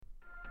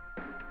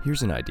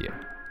Here's an idea.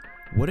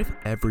 What if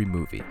every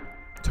movie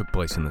took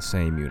place in the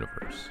same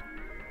universe?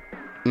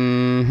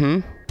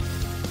 Mm-hmm.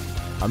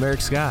 I'm Eric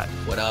Scott.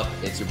 What up?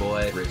 It's your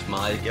boy, Rich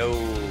Mike. Yo,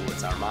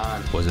 it's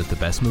Armand. Was it the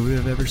best movie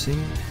I've ever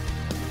seen?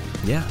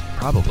 Yeah,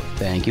 probably.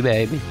 Thank you,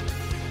 baby.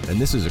 And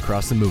this is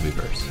Across the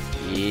Movieverse.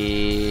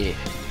 Yeah.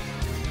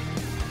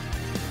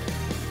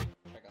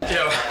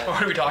 Yo,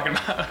 what are we talking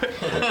about?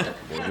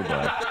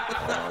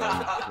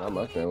 Not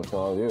much, man. What's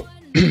going on with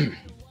you?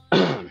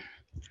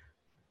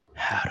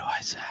 How do I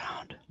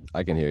sound?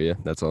 I can hear you.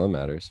 That's all that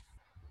matters.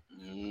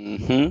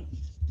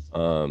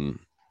 Mm-hmm.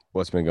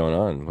 What's been going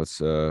on?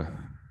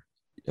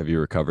 Have you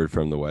recovered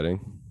from the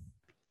wedding?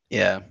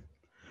 Yeah.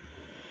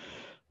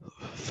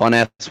 Fun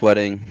ass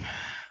wedding.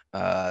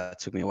 It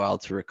took me a while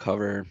to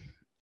recover.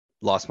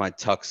 Lost my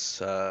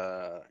tux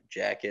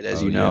jacket,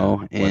 as you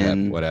know,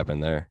 and what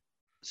happened there?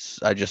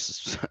 I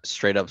just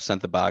straight up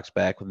sent the box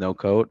back with no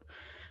coat.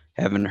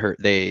 Haven't heard.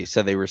 They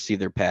said they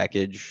received their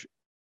package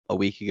a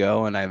week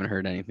ago, and I haven't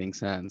heard anything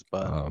since.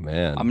 But Oh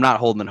man, I'm not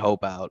holding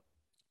hope out.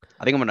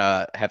 I think I'm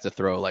gonna have to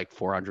throw like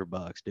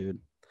 $400, dude.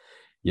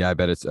 Yeah, I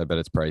bet it's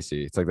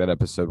pricey. It's like that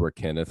episode where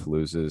Kenneth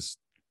loses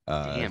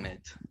Damn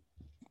it.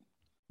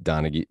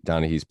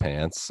 Donaghy's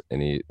pants,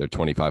 and they're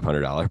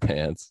 $2,500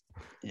 pants.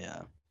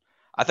 Yeah.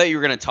 I thought you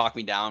were gonna talk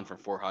me down for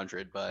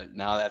 400, but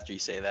now after you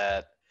say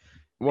that,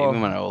 Well, maybe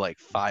I'm gonna owe like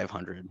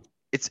 500.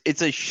 It's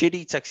a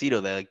shitty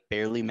tuxedo that like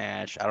barely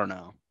match. I don't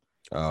know.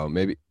 oh,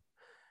 maybe.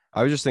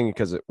 I was just thinking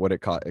because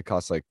it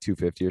costs like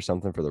 $250 or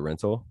something for the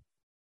rental.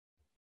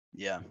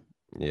 Yeah.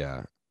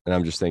 Yeah, and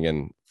I'm just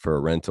thinking for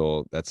a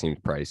rental that seems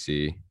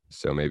pricey,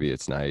 so maybe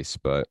it's nice,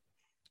 but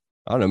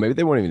I don't know. Maybe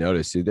they won't even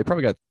notice, dude. They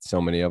probably got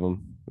so many of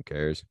them. Who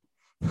cares?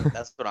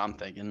 That's what I'm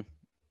thinking.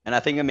 And I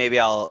think maybe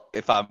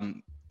if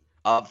I'm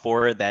up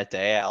for it that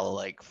day, I'll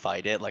like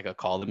fight it. Like I'll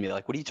call them and be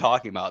like, what are you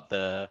talking about?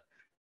 The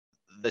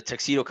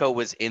tuxedo coat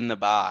was in the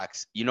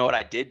box. You know what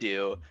I did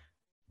do?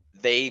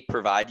 They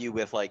provide you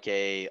with like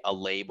a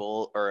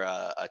label or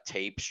a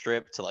tape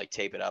strip to like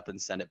tape it up and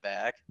send it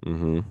back.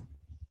 Mm-hmm.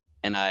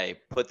 And I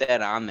put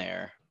that on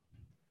there,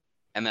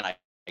 and then I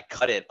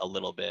cut it a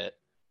little bit,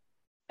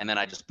 and then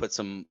I just put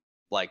some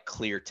like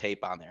clear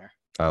tape on there.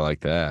 I like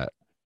that.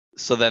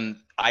 So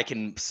then I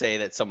can say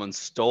that someone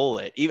stole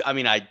it. I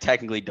mean, I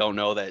technically don't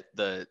know that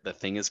the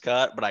thing is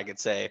cut, but I could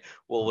say,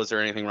 well, was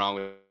there anything wrong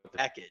with the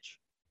package?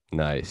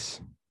 Nice.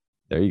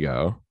 There you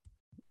go.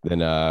 Then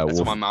That's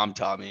what my mom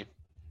taught me.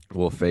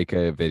 we'll fake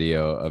a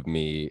video of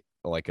me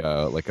like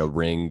a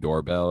Ring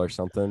doorbell or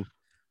something.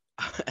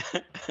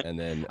 And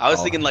then I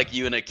was thinking like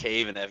you in a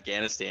cave in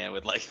Afghanistan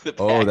with like the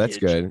package. Oh, that's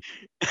good.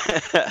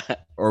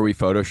 Or we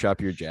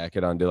Photoshop your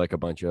jacket onto like a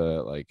bunch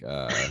of like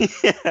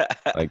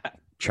like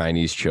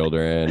Chinese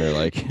children or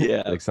like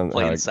yeah, like something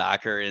playing like,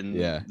 soccer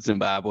in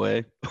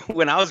Zimbabwe.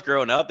 When I was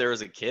growing up, there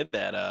was a kid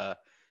that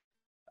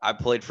I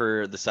played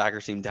for the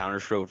soccer team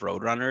Downers Grove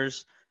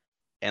Roadrunners,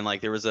 and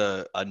like there was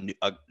a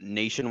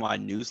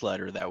nationwide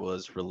newsletter that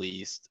was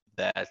released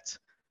that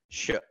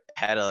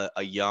had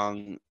a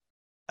young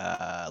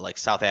like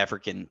South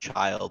African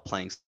child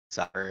playing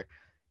soccer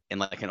in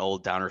like an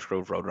old Downers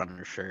Grove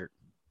Roadrunner shirt.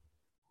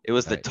 It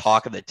was Nice. the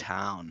talk of the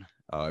town.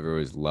 Oh,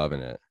 everybody's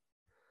loving it.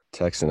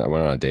 Texting. I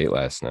went on a date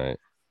last night.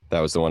 That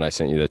was the one I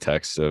sent you the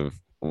text of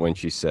when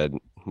she said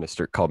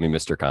called me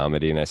Mr.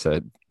 Comedy, and I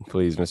said,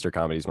 please, Mr.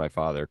 Comedy's my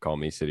father. Call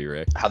me City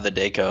Rick. How'd the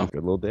day go?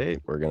 Good little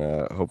date. We're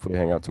gonna hopefully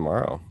hang out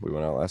tomorrow. We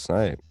went out last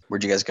night.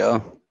 Where'd you guys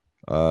go?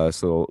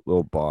 It's a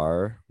little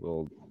bar,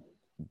 little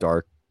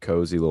dark,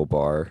 cozy little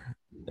bar,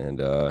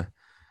 and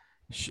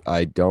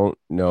I don't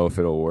know if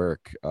it'll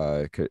work.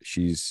 'Cause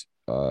she's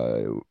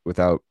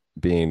without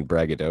being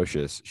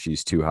braggadocious,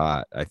 she's too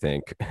hot, I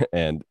think,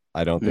 and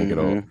I don't think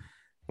it'll.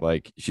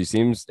 Like, she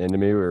seems into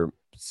me. We're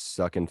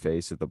sucking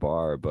face at the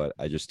bar, but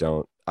I just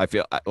don't. I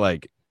feel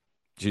like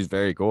she's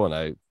very cool, and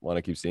I want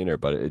to keep seeing her.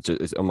 But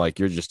I'm like,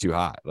 you're just too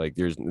hot. Like,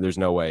 there's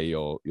no way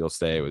you'll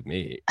stay with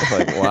me.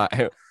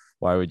 Like,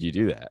 why would you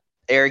do that?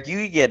 Eric,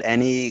 you could get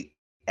any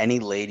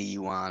lady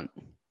you want,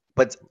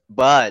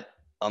 but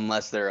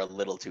unless they're a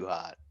little too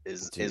hot,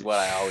 is what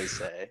I always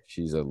say.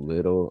 She's a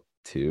little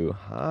too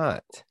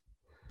hot.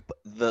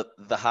 The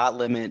hot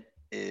limit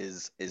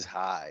is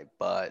high,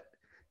 but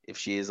if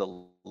she is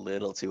a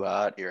little too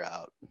hot, you're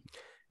out.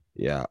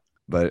 Yeah,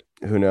 but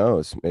who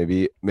knows?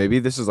 Maybe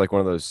this is like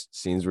one of those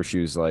scenes where she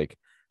was like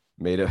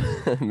made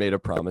a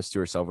promise to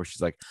herself where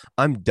she's like,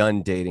 I'm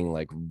done dating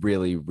like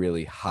really,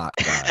 really hot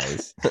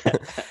guys.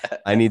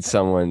 I need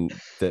someone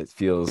that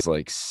feels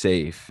like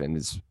safe and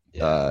is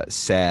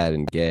sad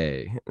and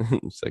gay.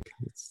 It's like,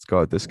 let's go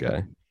with this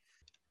guy.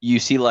 You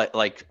see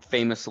like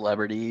famous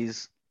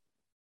celebrities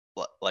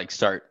like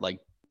start like,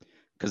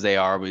 because they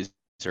always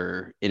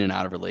are in and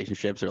out of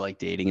relationships or like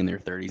dating in their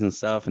 30s and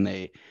stuff, and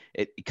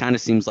it kind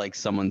of seems like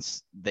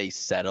they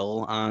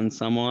settle on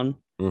someone.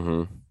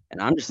 Mm-hmm.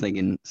 And I'm just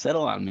thinking,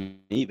 settle on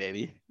me,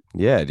 baby.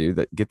 Yeah,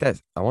 dude. Get that.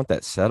 I want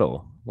that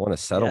settle. I want a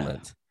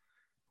settlement. Yeah.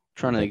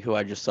 Trying to think who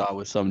I just saw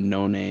was some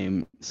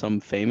no-name, some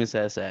famous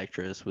ass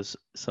actress was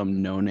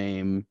some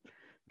no-name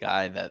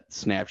guy that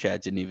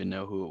Snapchat didn't even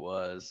know who it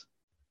was.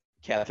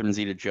 Catherine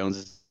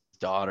Zeta-Jones's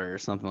daughter or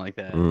something like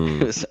that.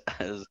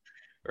 Mm.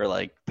 Or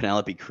like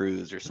Penelope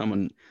Cruz or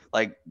someone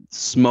like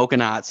smoking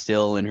hot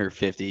still in her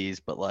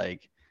 50s, but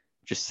like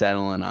just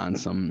settling on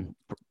some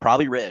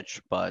probably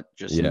rich, but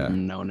just Yeah.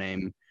 some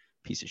no-name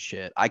piece of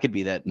shit. I could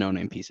be that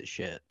no-name piece of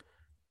shit.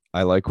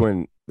 I like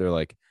when they're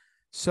like,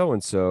 so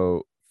and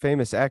so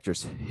famous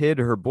actress hid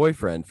her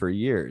boyfriend for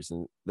years,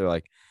 and they're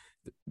like,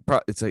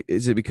 it's like,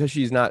 is it because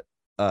she's not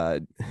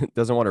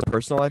doesn't want her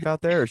personal life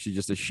out there, or is she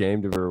just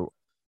ashamed of her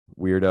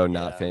weirdo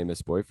not Yeah.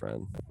 famous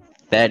boyfriend?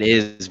 That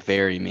is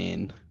very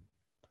mean.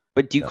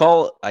 But do you No.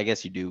 call? I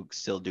guess you do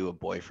still do a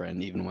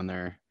boyfriend even when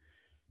they're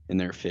in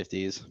their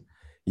 50s.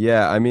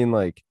 Yeah, I mean,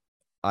 like,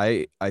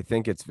 I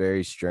think it's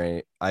very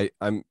strange.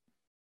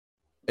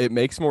 It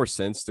makes more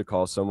sense to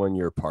call someone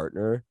your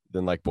partner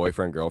than like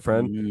boyfriend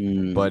girlfriend,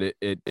 Mm. but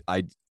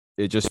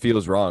it just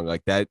feels wrong.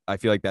 Like that, I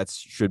feel like that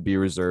should be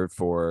reserved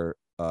for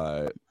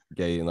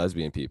gay and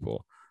lesbian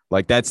people.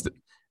 Like that's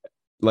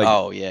like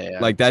oh yeah.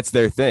 like that's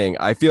their thing.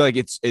 I feel like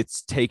it's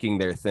taking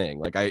their thing.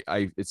 Like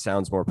it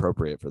sounds more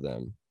appropriate for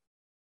them.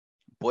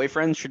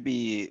 Boyfriends should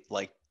be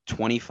like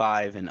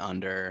 25 and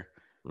under.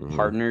 Mhm.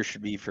 Partners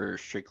should be for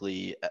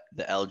strictly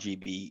the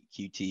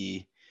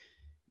LGBTQT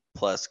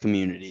plus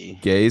community.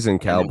 Gays and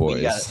And then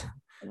cowboys.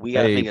 we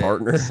gotta Hey, think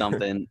partner. of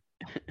something.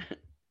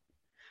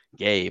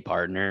 Gay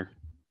partner.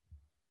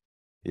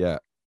 Yeah.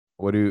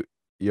 What do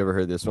you ever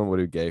heard this one? What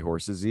do gay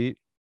horses eat?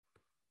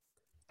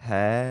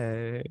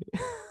 Hey.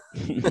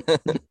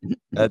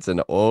 That's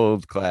an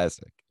old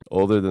classic.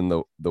 Older than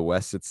the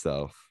West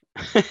itself.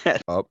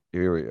 Oh,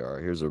 here we are.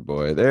 Here's our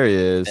boy. There he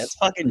is. That's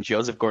fucking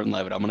Joseph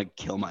Gordon-Levitt. I'm gonna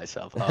kill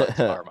myself. Oh, it's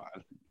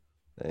Armand.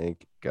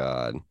 Thank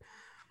God.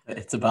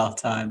 It's about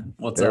time.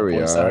 What's There up, we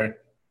boy? are. Sorry.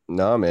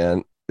 No,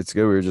 man. It's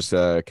good. We were just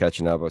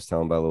catching up. I was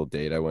telling about a little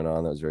date I went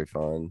on. That was very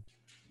fun.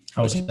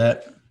 How was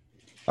that?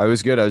 I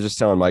was good. I was just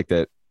telling Mike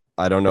that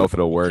I don't know if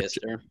it'll work. Kissed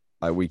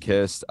her. We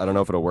kissed. I don't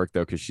know if it'll work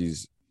though, because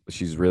she's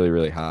really,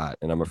 really hot,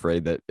 and I'm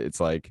afraid that it's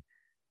like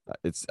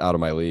it's out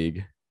of my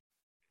league.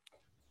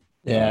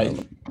 Yeah,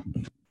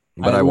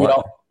 But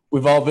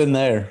we've all been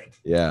there.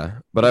 yeah.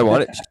 But I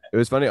wanted. It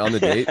was funny on the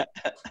date.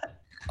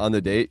 On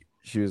the date,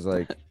 she was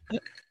like,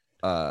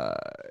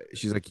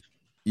 she's like,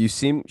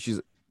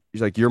 she's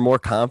like, you're more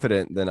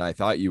confident than I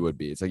thought you would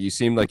be. It's like you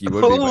seem like you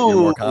would be, but you're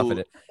more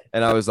confident.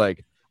 And I was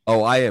like,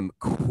 oh, I am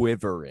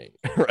quivering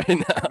right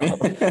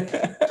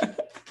now.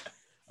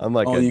 I'm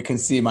like, oh, you can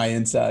see my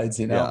insides,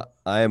 you know. yeah,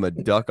 I am a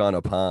duck on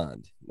a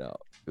pond. No,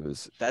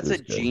 That's it a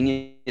was good.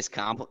 genius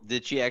compliment.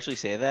 Did she actually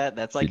say that?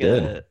 That's like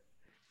did. a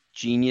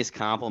genius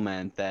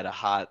compliment that a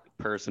hot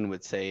person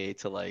would say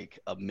to like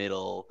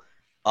an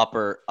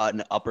upper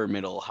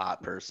middle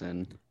hot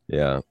person.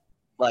 Yeah,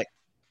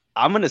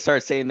 I'm gonna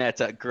start saying that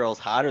to girls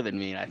hotter than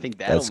me, and I think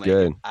That's make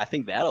good. it. I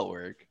think that'll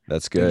work.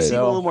 that's You good. seem a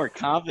So- little more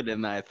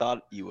confident than I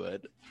thought you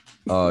would.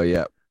 Oh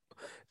yeah.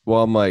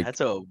 Well, I'm like,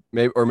 That's a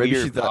maybe she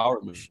weird thought power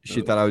move.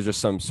 she thought I was just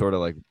some sort of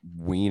like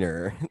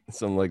wiener,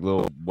 some like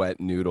little wet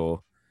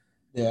noodle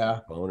Yeah,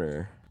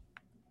 boner. she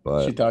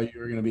But thought you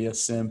were gonna be a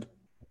simp.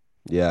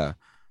 yeah,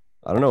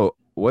 I don't know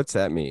what's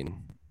that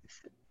mean.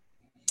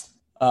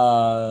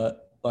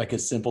 Like a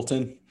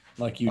simpleton.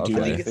 Like you do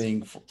Okay.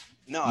 anything.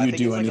 No, I You think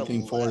do it's like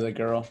anything for the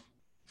girl.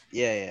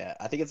 Yeah.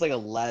 I think it's like a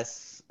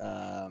less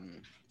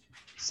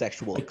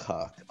sexual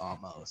cuck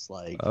almost.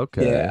 Like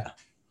Okay. Yeah.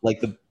 like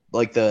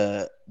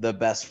the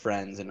best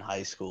friends in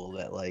high school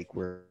that like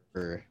were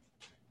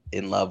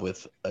in love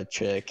with a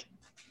chick.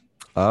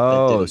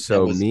 Oh, that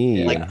so was,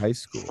 me like, in high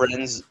school.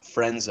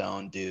 friend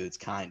zone dudes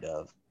kind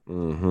of.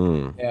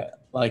 Mm-hmm. Yeah.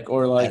 Like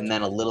And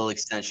then a little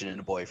extension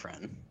into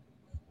boyfriend.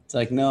 it's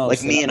like no. Like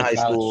sit me on in the high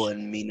couch. school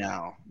and me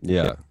now.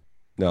 Yeah.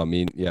 No,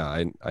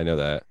 I know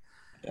that.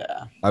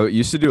 Yeah. I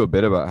used to do a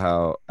bit about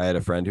how I had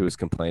a friend who was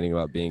complaining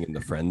about being in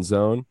the friend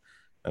zone.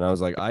 And I was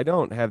like, I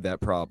don't have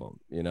that problem,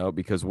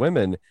 because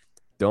women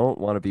don't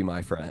want to be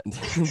my friend.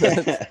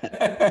 If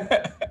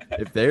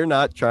they're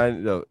not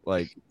trying to,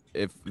 like,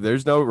 if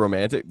there's no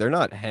romantic, they're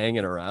not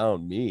hanging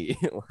around me.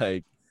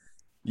 Like,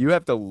 you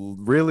have to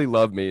really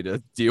love me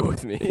to deal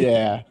with me.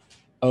 Yeah.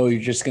 Oh,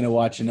 you're just gonna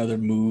watch another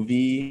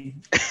movie?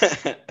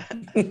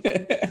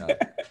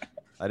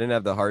 I didn't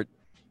have the heart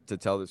to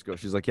tell this girl.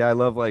 She's like, yeah, I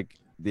love like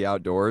the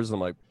outdoors. I'm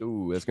like,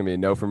 ooh, that's gonna be a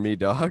no from me,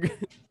 dog.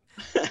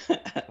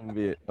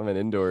 I'm an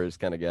indoors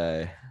kind of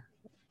guy.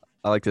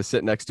 I like to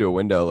sit next to a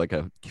window like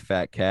a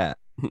fat cat,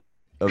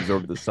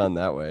 absorb the sun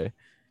that way.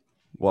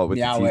 Well, with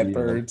Meow the at TV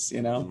birds,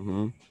 you know.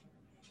 Mm-hmm.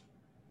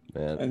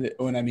 Man. And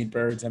when I mean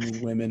birds, I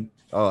mean women.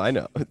 Oh, I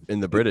know. In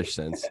the British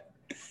sense,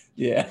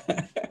 Yeah.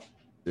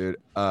 dude.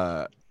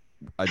 I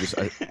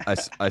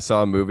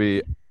saw a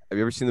movie. Have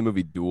you ever seen the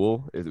movie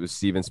Duel? It was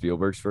Steven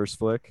Spielberg's first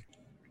flick.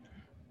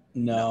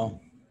 No.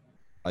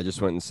 I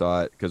just went and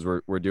saw it because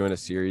we're doing a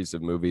series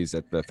of movies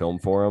at the Film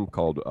Forum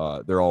called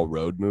they're all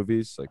road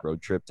movies, like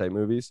road trip type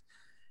movies.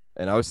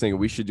 And I was thinking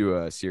we should do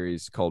a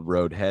series called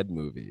Roadhead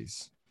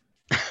movies.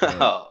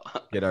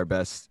 Get our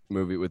best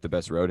movie with the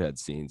best roadhead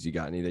scenes. You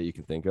got any that you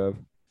can think of?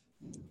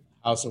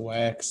 House of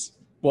Wax.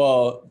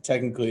 Well,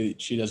 technically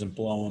she doesn't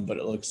blow him, but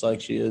it looks like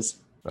she is.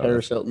 Oh,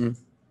 Paris Hilton.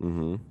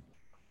 Mm-hmm.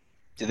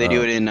 Did they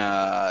do it in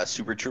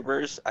Super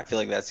Troopers? I feel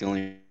like that's the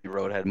only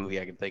Roadhead movie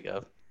I can think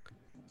of.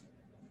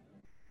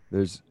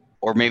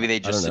 Or maybe they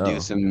just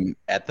seduce him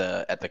at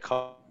the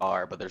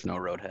car, but there's no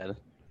Roadhead.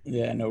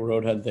 Yeah, no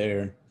Roadhead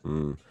there.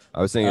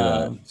 I was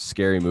thinking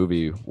Scary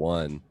Movie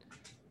 1,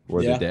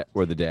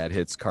 where the dad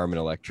hits Carmen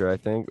Electra. I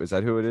think is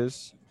that who it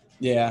is?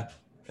 Yeah,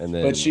 and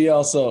then but she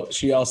also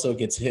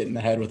gets hit in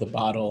the head with a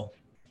bottle,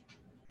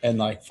 and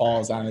like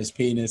falls on his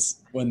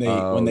penis when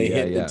they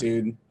hit the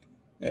dude.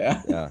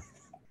 Yeah. Yeah.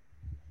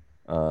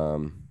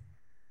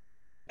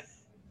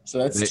 So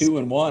that's 2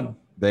 and 1.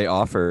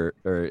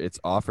 It's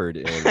offered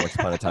in Once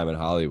Upon a Time in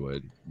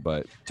Hollywood,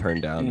 but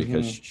turned down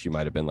because she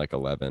might have been like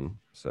 11.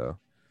 So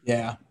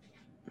yeah.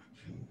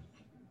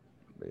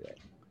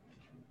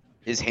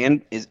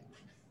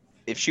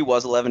 If she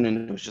was 11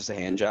 and it was just a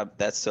hand job,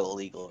 that's still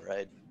illegal,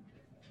 right?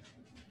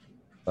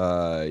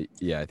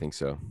 Yeah, I think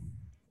so.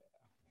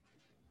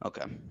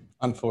 Okay.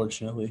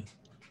 Unfortunately.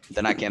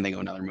 Then I can't think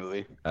of another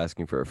movie.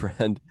 Asking for a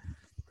friend,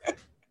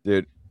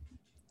 dude.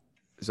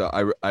 So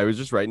I was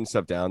just writing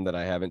stuff down that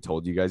I haven't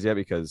told you guys yet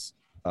because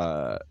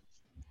I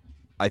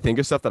think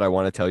of stuff that I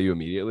want to tell you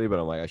immediately, but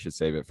I'm like I should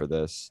save it for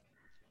this.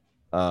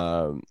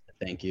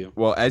 Thank you.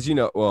 Well, as you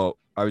know,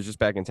 I was just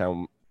back in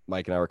town.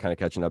 Mike and I were kind of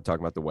catching up,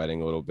 talking about the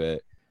wedding a little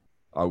bit.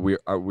 We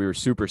were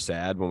super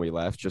sad when we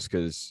left, just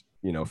because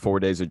 4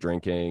 days of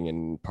drinking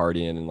and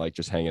partying and like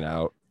just hanging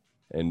out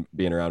and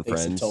being around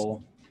friends.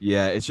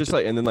 Yeah, it's just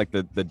like, and then like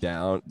the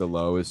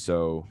low is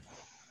so,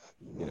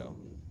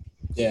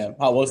 Yeah,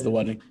 how was the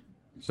wedding?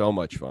 So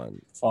much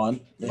fun.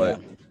 Yeah.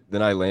 But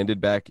then I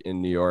landed back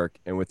in New York,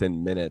 and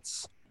within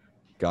minutes,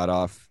 got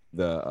off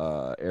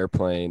the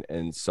airplane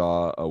and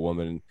saw a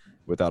woman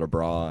without a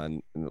bra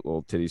on and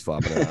little titties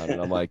flopping around, and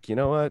I'm like, you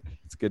know what?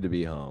 It's good to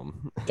be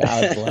home.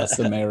 God bless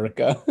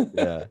America.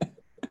 Yeah.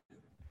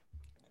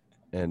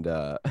 And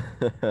oh,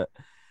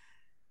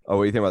 what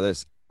do you think about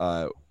this?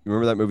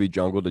 Remember that movie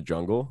Jungle to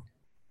Jungle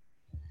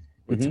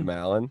with Tim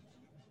Allen?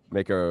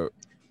 Make a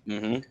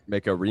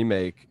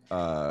remake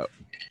called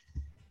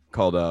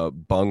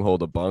Bunghole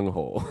to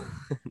Bunghole.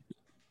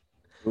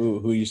 Ooh,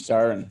 who you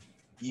starring?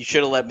 You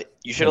should have let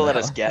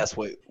us guess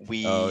what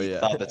we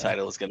thought the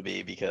title was going to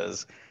be,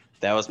 because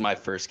that was my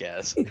first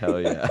guess.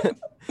 Hell yeah.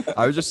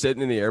 I was just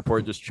sitting in the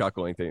airport just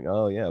chuckling, thinking,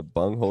 oh yeah,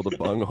 Bunghole to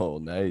Bunghole.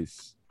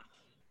 Nice.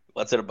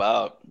 What's it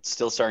about?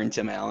 Still starring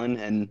Tim Allen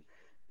and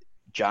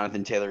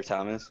Jonathan Taylor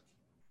Thomas?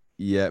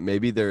 Yeah,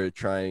 maybe they're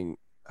trying.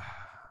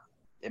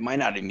 It might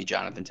not even be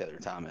Jonathan Taylor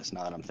Thomas,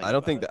 now that I'm thinking. I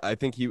don't think that. I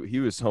think he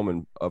was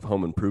Home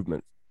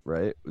Improvement,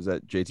 right? Was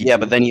that JT? Yeah,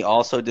 but then he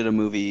also did a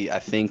movie, I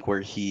think,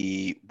 where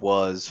he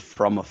was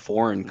from a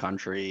foreign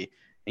country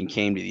and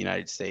came to the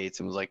United States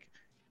and was like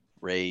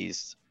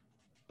raised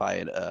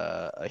by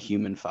a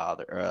human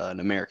father, or an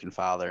American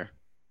father.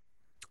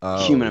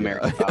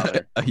 American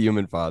father. A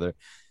human father.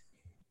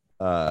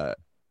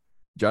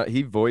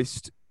 He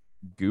voiced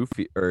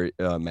Goofy or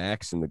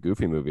Max in the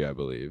Goofy movie, I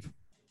believe.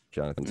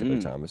 Jonathan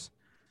Taylor Thomas.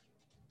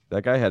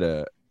 That guy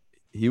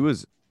he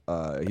was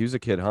a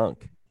kid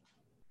hunk.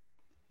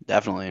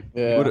 Definitely.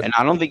 Yeah. And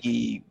I don't think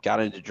he got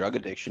into drug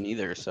addiction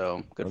either,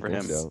 so good for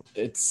him. So.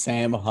 It's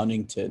Sam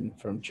Huntington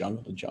from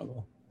Jungle to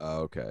Jungle.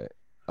 Okay.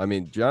 I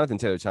mean, Jonathan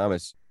Taylor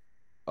Thomas,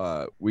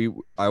 I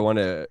want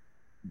to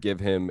give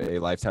him a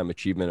Lifetime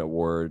Achievement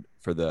Award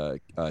for the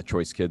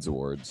Choice Kids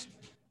Awards.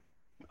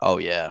 Oh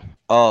yeah.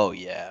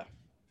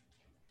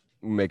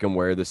 Make him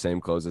wear the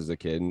same clothes as a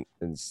kid, and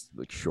it's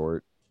like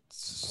short,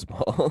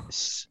 small.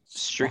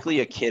 Strictly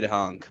a kid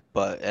hunk,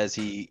 but as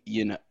he,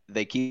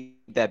 they keep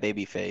that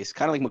baby face,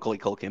 kind of like Macaulay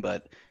Culkin,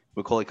 but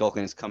Macaulay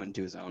Culkin is coming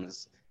to his own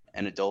as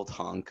an adult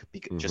hunk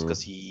just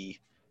because he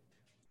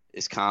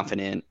is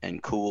confident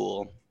and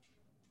cool.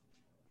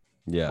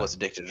 Yeah. Was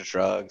addicted to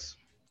drugs.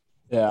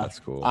 Yeah. That's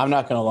cool. I'm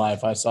not gonna lie,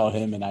 if I saw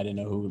him and I didn't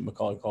know who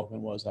Macaulay Culkin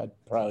was, I'd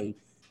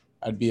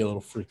be a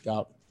little freaked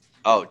out.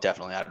 Oh,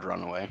 definitely. I'd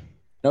run away.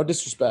 No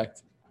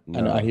disrespect.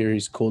 No. I hear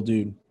he's a cool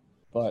dude,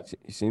 but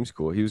he seems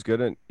cool. He was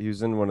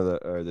in one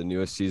of the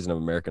newest season of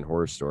American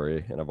Horror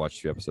Story, and I've watched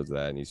a few episodes of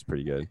that, and he's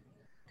pretty good.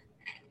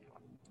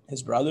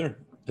 His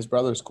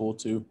brother's cool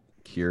too.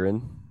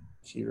 Kieran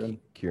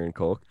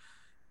Culkin.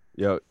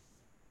 Yo,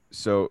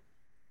 so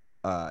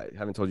I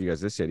haven't told you guys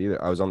this yet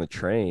either. I was on the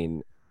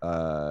train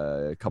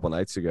a couple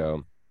nights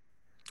ago,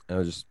 and I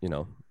was just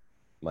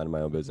minding my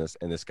own business,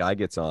 and this guy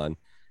gets on,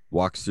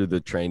 walks through the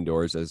train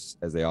doors as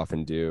they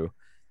often do,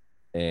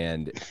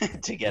 and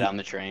to get on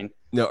the train.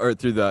 No, or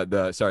through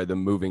the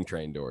moving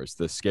train doors,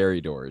 the scary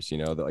doors,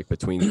 like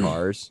between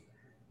cars.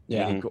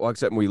 Yeah. And he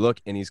walks up and we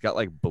look, and he's got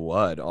like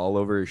blood all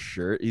over his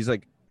shirt. He's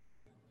like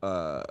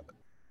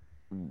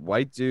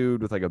white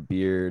dude with like a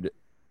beard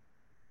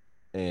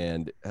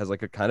and has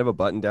like a kind of a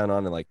button down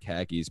on and like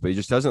khakis, but he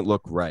just doesn't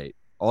look right.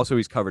 Also,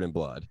 he's covered in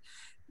blood,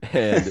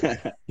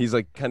 and he's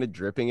like kind of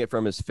dripping it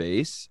from his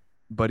face,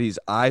 but his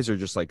eyes are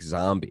just like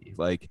zombie.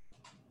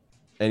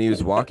 And he was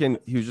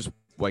just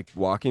like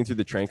walking through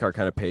the train car,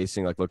 kind of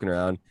pacing, like looking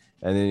around,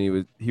 and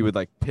then he would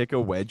like pick a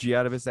wedgie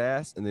out of his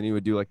ass, and then he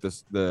would do like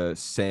the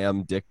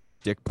Sam dick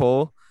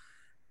pull,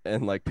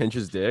 and like pinch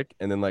his dick,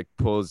 and then like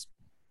pull his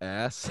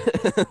ass,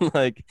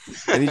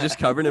 and he's just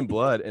covered in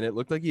blood, and it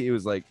looked like he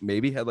was like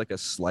maybe had like a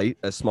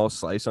small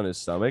slice on his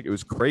stomach. It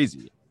was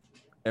crazy,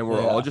 and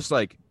we're all just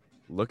like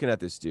looking at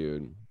this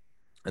dude,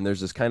 and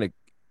there's this kind of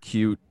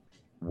cute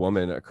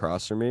woman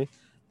across from me,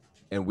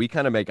 and we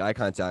kind of make eye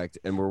contact,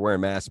 and we're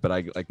wearing masks, but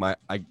I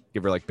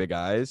give her like big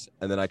eyes,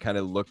 and then I kind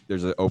of look,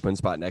 there's an open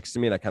spot next to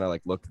me, and I kind of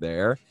like look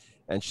there,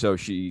 and so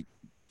she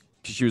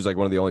was like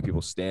one of the only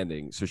people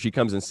standing, so she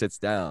comes and sits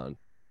down,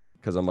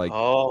 because I'm like,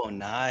 oh,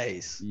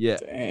 nice, yeah,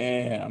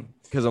 damn,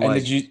 because I'm and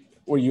like,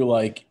 were you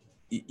like,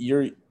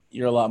 you're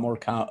a lot more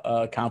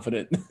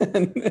confident?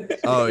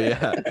 Oh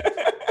yeah.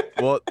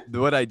 Well,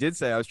 what I did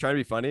say, I was trying to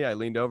be funny, I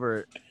leaned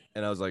over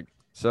and I was like,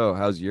 so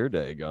how's your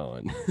day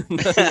going? Oh,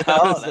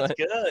 that's like,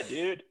 good,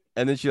 dude.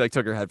 And then she like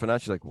took her headphone out.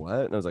 She's like,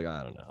 what? And I was like,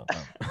 I don't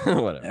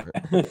know. Whatever.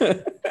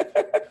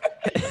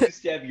 You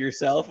stab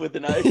yourself with a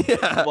knife.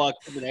 Yeah. Walk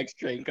to the next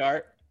train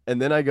car.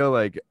 And then I go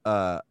like,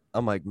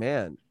 I'm like,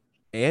 man,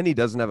 Annie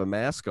doesn't have a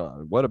mask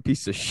on. What a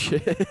piece of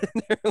shit.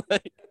 They're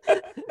like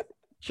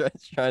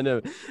trying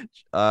to,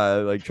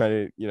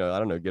 you know, I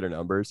don't know, get her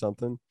number or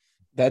something.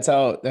 That's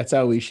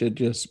how we should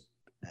just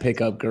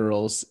pick up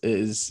girls,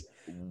 is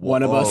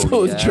one of us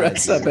will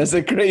dress up as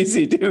a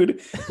crazy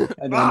dude,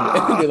 and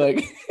then be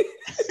like,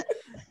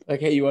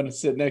 hey, you want to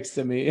sit next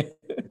to me?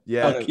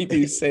 Yeah, I'll keep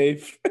you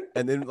safe.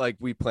 And then like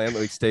we plan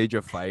like stage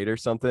a fight or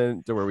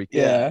something to where we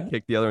can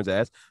kick the other one's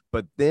ass,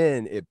 but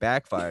then it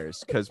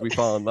backfires because we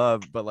fall in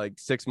love. But like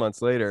 6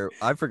 months later,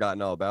 I've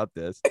forgotten all about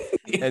this,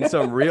 and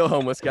some real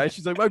homeless guy,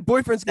 she's like, my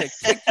boyfriend's gonna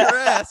kick your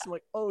ass. I'm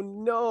like, oh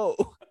no.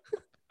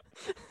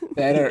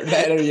 That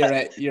or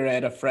you're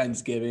at a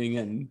Friendsgiving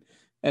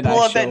and pull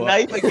out that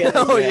knife again.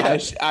 Oh yeah,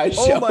 I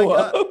show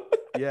up.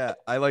 Yeah,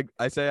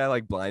 I say I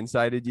like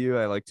blindsided you.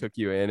 I like took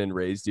you in and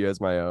raised you as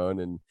my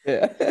own, and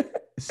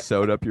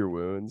sewed up your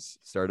wounds.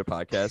 Started a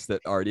podcast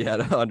that already had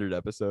 100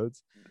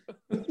 episodes.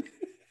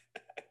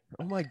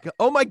 Oh my god!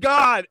 Oh my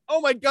god!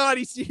 Oh my god!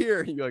 He's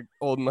here. You're like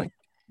holding like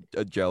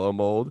a Jello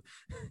mold.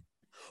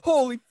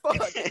 Holy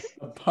fuck!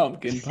 A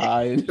pumpkin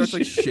pie. And starts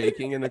like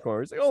shaking in the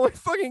corner. It's like, oh my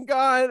fucking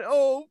god!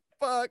 Oh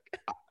fuck!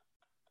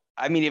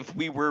 I mean, if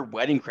we were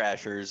Wedding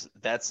Crashers,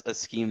 that's a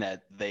scheme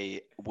that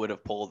they would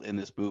have pulled in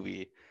this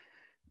movie.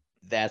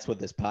 That's what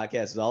this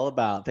podcast is all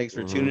about. Thanks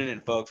for tuning in,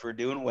 folks. We're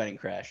doing Wedding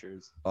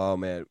Crashers. Oh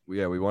man,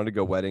 we wanted to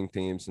go wedding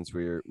theme since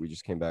we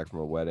just came back from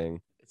a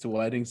wedding. It's a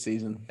wedding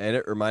season, and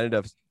it reminded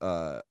us.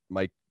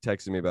 Mike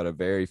texted me about a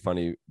very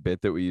funny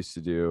bit that we used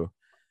to do,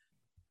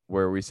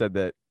 where we said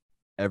that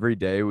every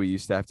day we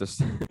used to have to,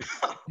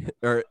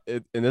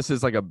 and this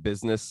is like a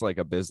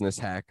business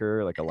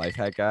hacker, like a life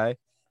hack guy,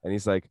 and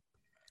he's like,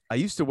 I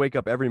used to wake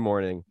up every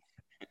morning,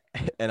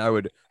 and I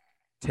would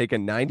take a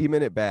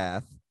 90-minute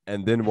bath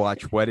and then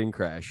watch Wedding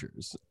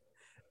Crashers.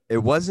 It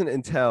wasn't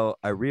until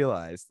I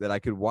realized that I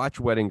could watch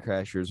Wedding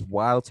Crashers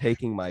while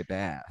taking my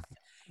bath,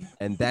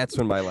 and that's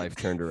when my life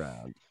turned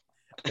around.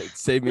 It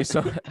saved me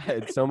I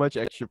had so much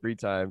extra free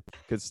time,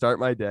 could start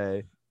my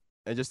day,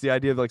 and just the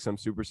idea of like some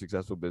super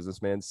successful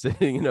businessman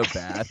sitting in a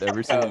bath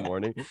every single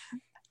morning.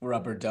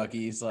 Rubber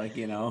duckies, like,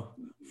 you know,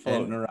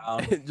 floating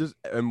around.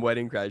 And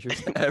Wedding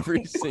Crashers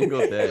every single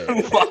day.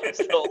 Watch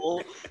the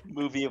whole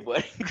movie of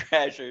Wedding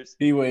Crashers.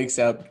 He wakes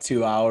up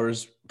 2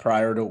 hours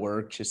prior to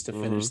work just to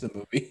finish the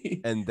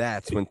movie. And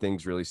that's when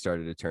things really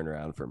started to turn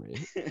around for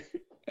me.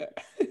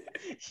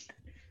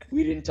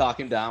 We didn't talk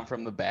him down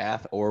from the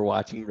bath or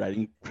watching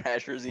Wedding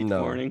Crashers each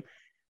morning.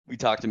 We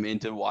talked him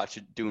into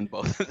doing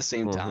both at the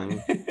same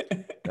time.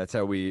 That's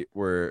how we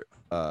were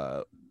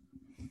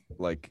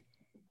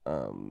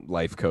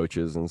life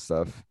coaches and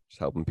stuff, just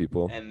helping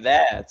people. And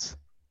that's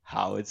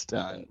how it's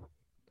done.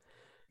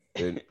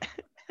 Dude.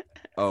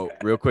 Oh,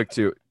 real quick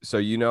too. So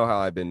you know how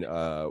I've been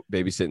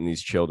babysitting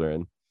these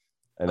children,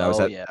 and I was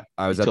at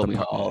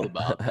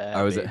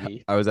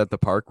the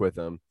park with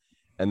them,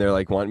 and they're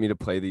like wanting me to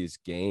play these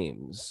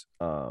games.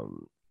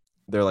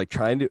 They're like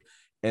trying to,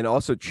 and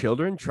also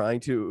children trying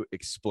to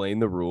explain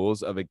the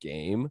rules of a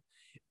game.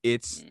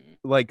 It's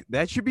like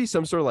that should be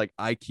some sort of like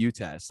IQ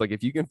test. Like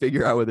if you can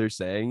figure out what they're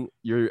saying,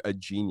 you're a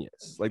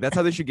genius. Like that's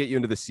how they should get you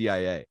into the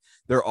CIA.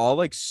 They're all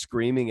like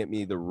screaming at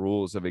me the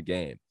rules of a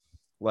game.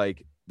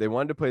 Like they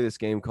wanted to play this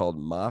game called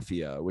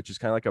Mafia, which is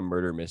kind of like a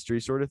murder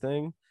mystery sort of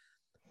thing.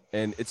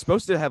 And it's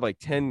supposed to have like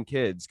 10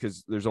 kids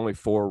because there's only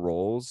 4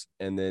 roles,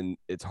 and then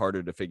it's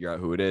harder to figure out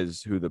who it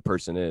is, who the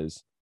person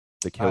is,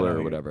 the killer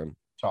or whatever.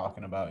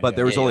 Talking about, but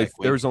there was only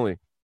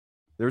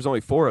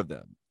 4 of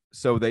them,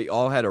 so they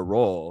all had a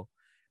role.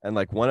 And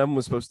like one of them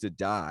was supposed to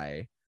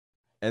die,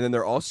 and then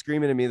they're all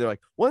screaming at me. They're like,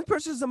 one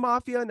person's the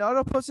mafia,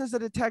 another person's a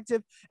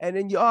detective, and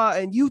then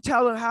you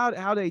tell them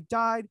how they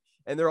died.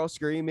 And they're all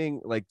screaming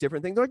like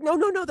different things. They're like,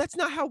 no, that's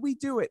not how we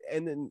do it.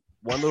 And then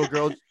one little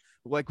girl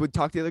like would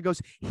talk to the other,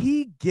 goes,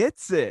 he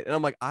gets it. And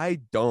I'm like, I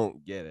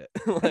don't get it.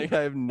 Like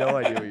I have no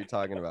idea what you're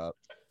talking about.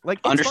 Like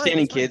it's fine,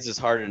 Understanding it's fine. kids is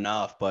hard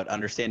enough, but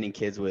understanding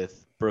kids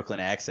with Brooklyn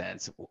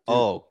accents,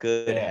 oh,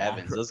 good Yeah.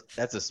 heavens.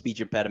 That's a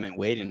speech impediment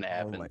waiting to Oh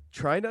happen. my,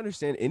 trying to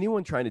understand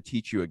anyone trying to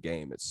teach you a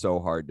game, it's so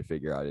hard to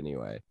figure out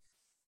anyway.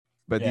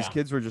 But these Yeah.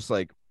 kids were just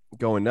like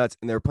going nuts,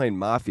 and they were playing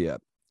Mafia.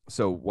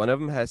 So one of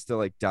them has to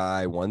like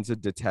die. One's a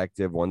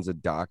detective, one's a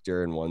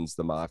doctor, and one's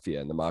the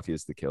Mafia, and the Mafia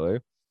is the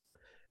killer.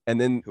 And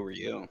then Who are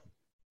you?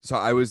 so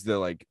I was the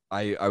like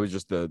I was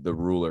just the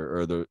ruler,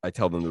 or I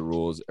tell them the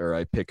rules, or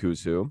I pick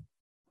who's who.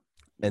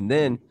 And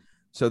then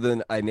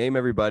I name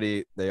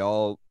everybody, they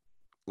all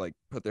like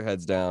put their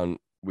heads down,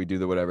 we do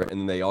the whatever, and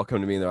then they all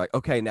come to me and they're like,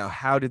 okay, now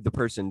how did the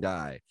person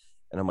die?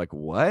 And I'm like,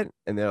 what?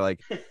 And they're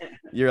like,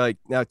 you're like,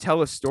 now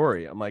tell a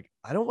story. I'm like,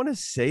 I don't want to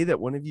say that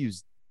one of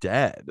you's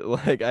dead.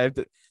 Like I have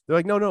to, they're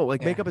like, no,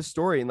 like make Yeah. up a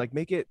story and like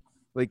make it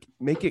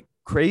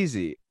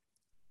crazy.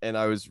 And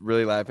I was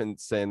really laughing,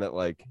 saying that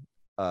like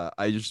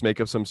I just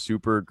make up some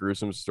super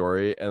gruesome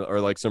story or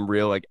like some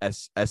real like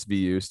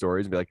SVU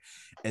stories and be like,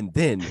 and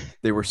then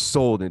they were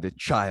sold into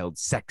child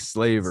sex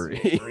slavery.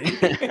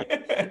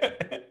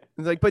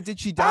 It's like, but did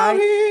she die? Out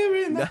here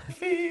in the No.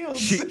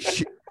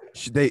 fields.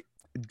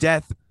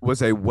 Death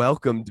was a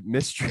welcomed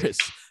mistress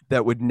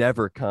that would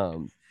never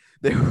come.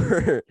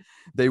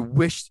 They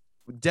wished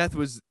death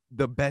was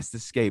the best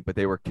escape, but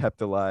they were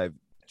kept alive,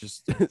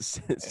 just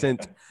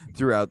sent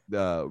throughout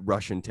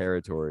Russian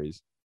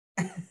territories.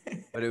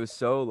 But it was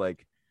so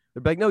like,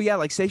 they're like, no, yeah,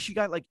 like say she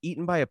got like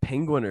eaten by a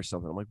penguin or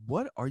something. I'm like,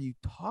 what are you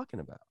talking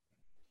about?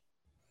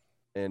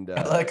 And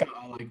I like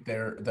how like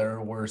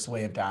their worst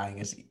way of dying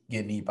is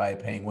getting eaten by a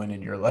penguin,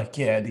 and you're like,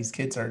 yeah, these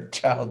kids are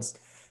child's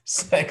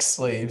sex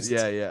slaves.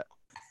 yeah.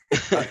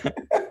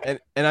 and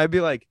I'd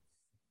be like,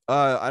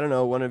 I don't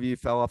know, one of you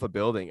fell off a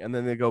building, and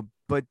then they go,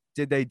 but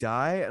did they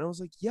die? And I was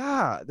like,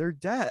 yeah, they're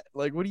dead.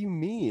 Like, what do you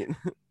mean?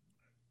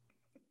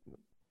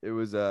 It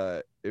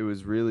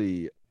was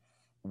really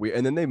weird.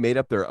 And then they made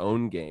up their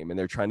own game, and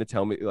they're trying to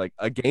tell me like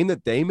a game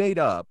that they made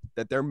up,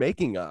 that they're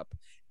making up,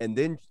 and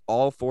then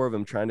all four of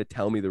them trying to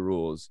tell me the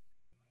rules.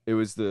 It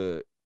was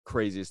the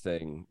craziest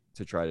thing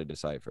to try to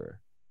decipher.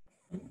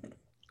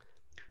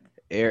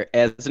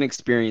 As an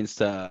experienced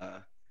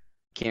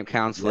camp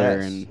counselor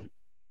Yes. and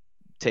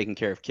taking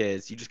care of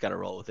kids, you just got to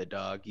roll with it,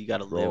 dog. You got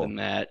to live Roll. in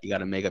that. You got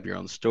to make up your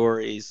own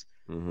stories.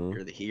 Mhm.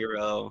 You're the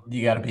hero.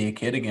 You got to be a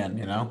kid again,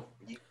 you know?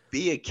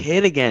 Be a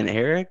kid again,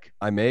 Eric.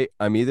 I'm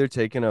either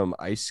taking them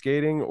ice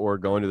skating or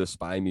going to the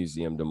Spy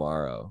Museum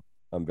tomorrow.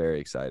 I'm very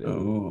excited.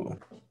 Ooh,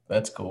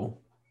 that's cool.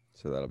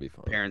 So that'll be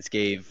fun. Parents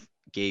gave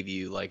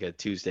you like a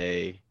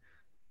Tuesday,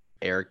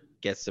 Eric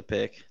gets to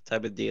pick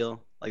type of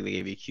deal. Like they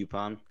gave you a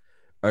coupon.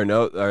 Or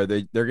no, or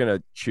they're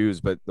gonna choose,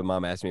 but the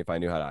mom asked me if I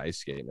knew how to ice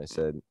skate, and I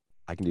said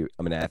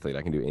I'm an athlete,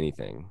 I can do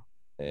anything,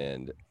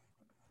 and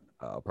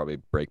I'll probably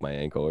break my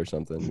ankle or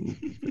something.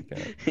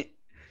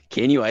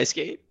 Can you ice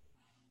skate?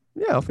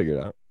 Yeah, I'll figure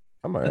it out.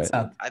 I'm all right. That's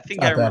not, I think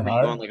Not I that remember you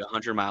hard. going like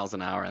 100 miles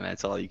an hour, and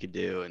that's all you could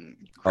do, and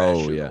you Oh,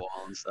 crash through yeah. the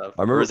wall and stuff.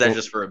 I remember- or was that well-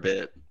 just for a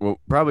bit? Well,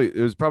 it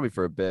was probably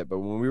for a bit, but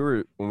when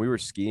we were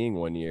skiing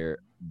one year,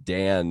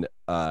 Dan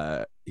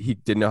he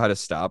didn't know how to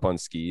stop on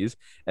skis,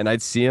 and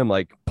I'd see him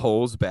like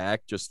poles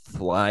back, just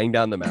flying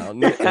down the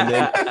mountain, and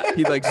then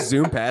he'd like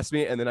zoom past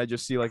me, and then I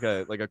just see like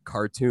a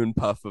cartoon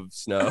puff of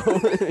snow,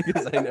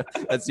 because I know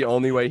that's the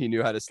only way he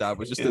knew how to stop,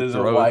 was just it to is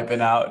throw wiping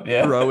out.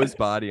 Yeah. throw his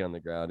body on the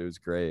ground. It was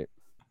great.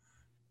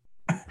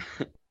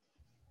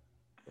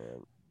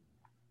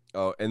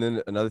 Oh, and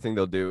then another thing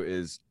they'll do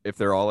is if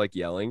they're all like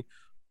yelling,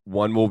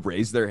 one will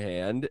raise their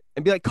hand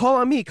and be like, call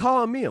on me.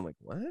 I'm like,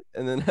 what?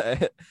 And then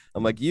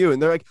I'm like, you.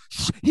 And they're like,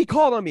 shh, he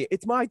called on me.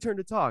 It's my turn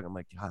to talk. I'm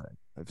like, God,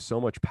 I have so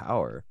much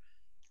power.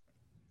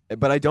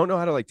 But I don't know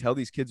how to like tell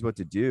these kids what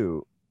to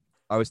do.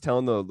 I was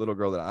telling the little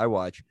girl that I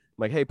watch, I'm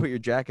like, hey, put your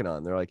jacket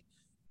on. They're like,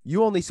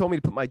 you only told me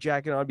to put my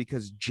jacket on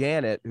because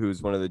Janet,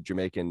 who's one of the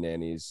Jamaican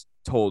nannies,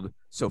 told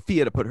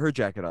Sophia to put her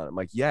jacket on. I'm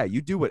like, yeah,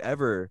 you do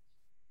whatever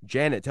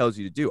Janet tells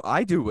you to do.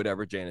 I do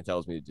whatever Janet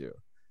tells me to do.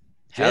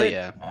 Hell Janet-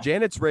 yeah.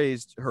 Janet's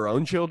raised her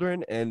own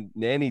children and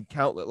nannied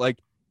countless. Like,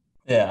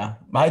 Yeah.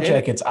 My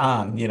Janet- jacket's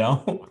on, you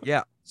know?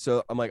 yeah.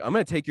 So I'm like, I'm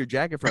gonna take your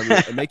jacket from you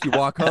and make you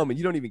walk home, and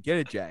you don't even get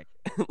a jacket.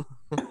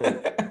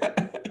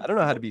 I don't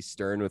know how to be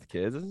stern with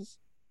kids.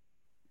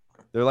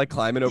 They're like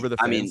climbing over the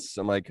I mean- fence.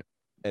 I'm like,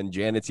 and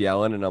Janet's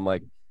yelling, and I'm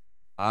like,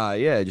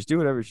 yeah, just do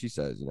whatever she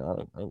says. You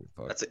know, I don't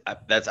give a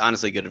fuck. That's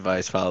honestly good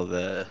advice. Follow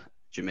the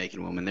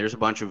Jamaican woman. There's a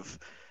bunch of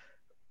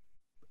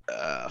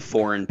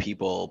foreign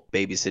people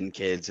babysitting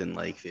kids in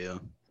Lakeview.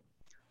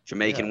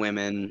 Jamaican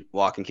women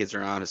walking kids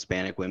around,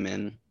 Hispanic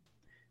women,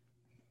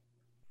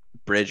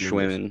 British Genius.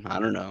 women. I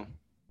don't know.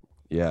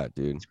 Yeah,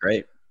 dude. It's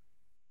great.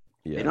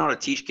 They Yeah. know how to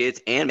teach kids,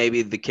 and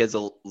maybe the kids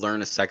will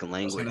learn a second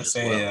I was language gonna as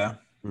say, well. yeah.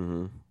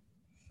 Mm-hmm.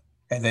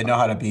 And they know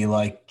how to be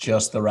like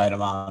just the right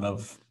amount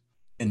of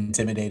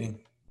intimidating.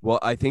 Well,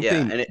 I think Yeah,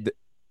 and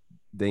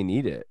they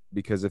need it,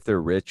 because if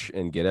they're rich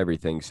and get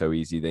everything so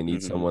easy, they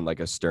need Mhm. someone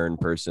like a stern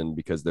person,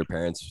 because their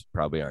parents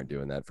probably aren't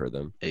doing that for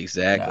them,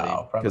 Exactly.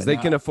 No, probably because they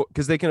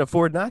not. can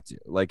afford not to.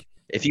 Like,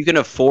 If you can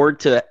afford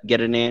to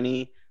get a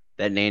nanny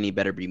that nanny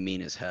better be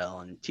mean as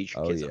hell and teach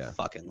your Oh, kids yeah. a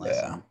fucking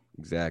lesson. Yeah.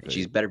 Exactly. And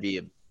she's better be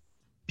a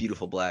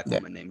beautiful black Yeah.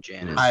 woman named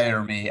Janice.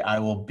 Hire me. I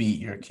will beat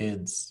your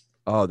kids.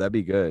 Oh, that'd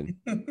be good.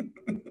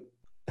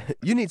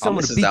 You need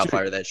someone to Mrs. beat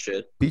Doubtfire that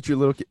shit. your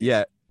little kid.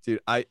 Yeah, dude.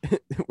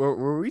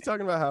 Were we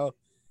talking about how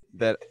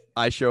that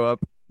I show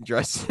up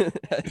dressed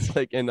as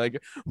like in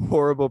like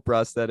horrible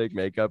prosthetic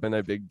makeup and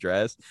a big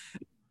dress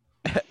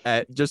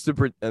at just to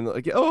pretend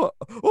like oh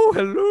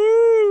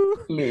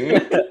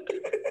hello.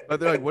 But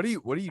they're like, what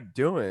are you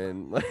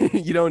doing? Like,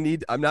 you don't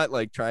need. I'm not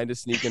like trying to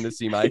sneak in to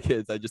see my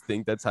kids. I just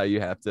think that's how you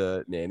have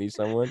to nanny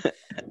someone.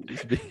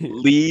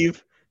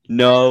 Leave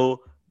no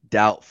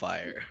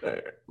Doubtfire.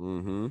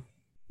 Mm-hmm.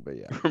 But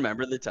yeah,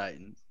 Remember the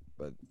Titans.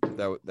 but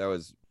that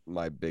was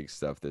my big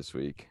stuff this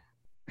week.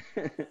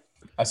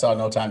 I saw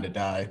No Time to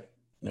Die.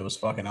 It was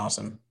fucking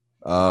awesome.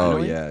 Oh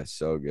Finally? yeah,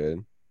 so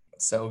good.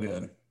 So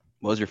good.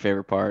 What was your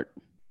favorite part?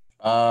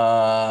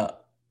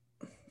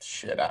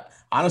 Shit.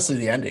 Honestly,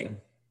 the ending.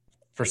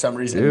 For some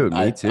reason, Dude,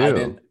 me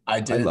too. I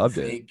didn't loved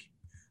it. think.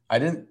 I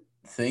didn't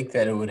think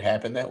that it would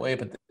happen that way,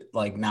 but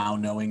like now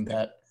knowing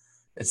that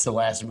it's the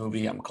last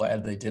movie, I'm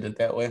glad they did it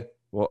that way.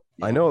 Well,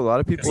 I know a lot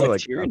of people are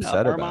like cheering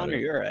upset up, about Armand, or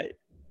it. you're right.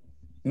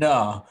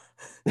 No,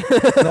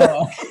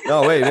 no,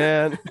 No, wait,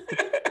 man.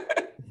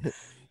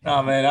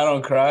 no, man, I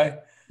don't cry.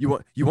 You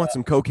want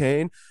some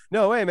cocaine?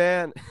 No way,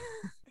 man.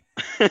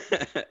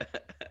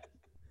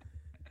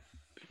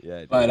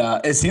 Yeah,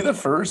 But is he the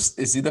first?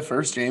 Is he the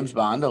first James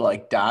Bond to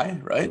like die?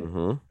 Right?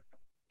 mm-hmm.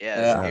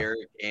 Yeah, Yeah.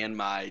 Eric and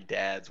my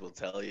dads will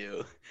tell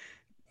you.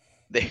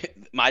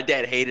 My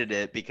dad hated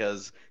it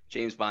because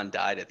James Bond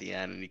died at the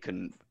end and he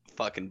couldn't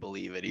fucking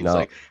believe it. He was No.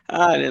 like,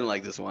 I didn't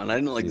like this one. I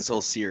didn't like this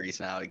whole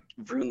series now. It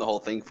ruined the whole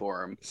thing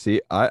for him.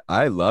 See,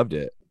 I loved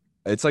it.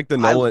 It's like the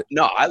Nolan.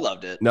 I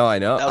loved it. No, I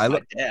know. That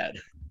was my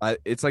dad.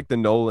 It's like the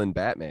Nolan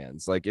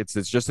Batmans. Like it's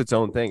just its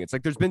own thing. It's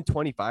like there's been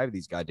 25 of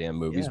these goddamn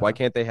movies. Yeah. Why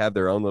can't they have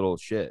their own little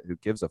shit? Who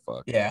gives a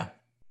fuck? Yeah,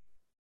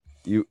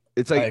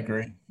 It's I like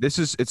agree.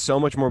 it's so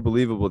much more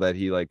believable that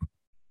he like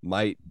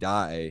might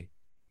die,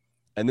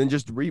 and then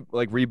just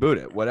reboot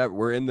it. Whatever.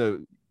 We're in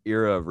the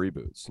era of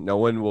reboots. No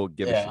one will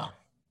give a shit. Yeah.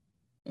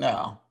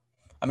 No,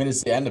 I mean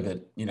it's the end of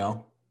it. You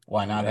know,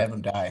 why not have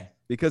him die?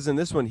 Because in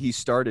this one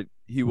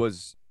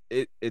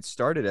it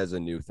started as a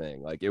new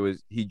thing. Like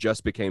he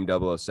just became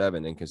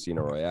 007 in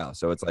Casino Royale.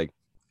 So it's like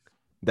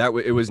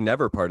it was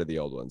never part of the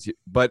old ones.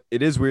 But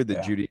it is weird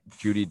that Yeah.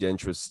 Judi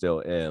Dench was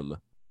still M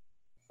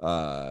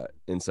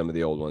in some of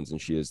the old ones and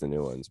she is the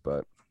new ones.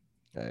 But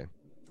hey,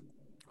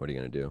 what are you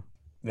gonna do?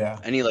 Yeah.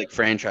 Any like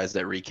franchise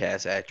that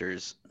recasts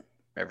actors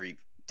every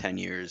 10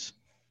 years,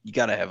 you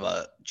gotta have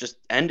just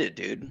end it,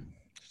 dude.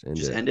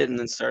 Just end it and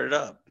then start it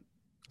up.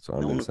 That's what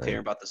No I'm one will saying. care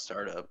about the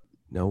startup.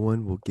 No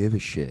one will give a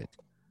shit.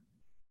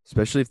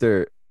 Especially if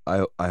they're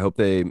I hope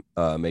they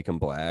make them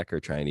black or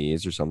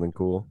Chinese or something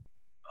cool.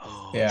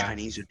 Oh, Yeah.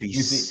 Chinese would be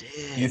You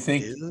sick.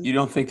 think dude. you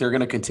don't think they're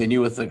gonna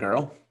continue with the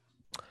girl,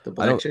 the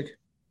black don't- chick?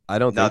 I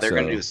don't No, think they're so.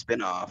 gonna do a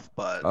spin-off,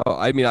 but Oh,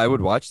 I mean, I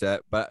would watch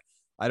that, but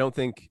I hope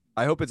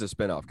it's a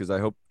spinoff because I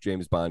hope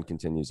James Bond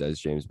continues as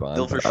James Bond.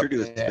 they'll for But sure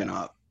do a Yeah.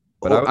 spin-off.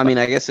 But Well, I mean,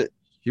 I guess it.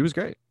 he was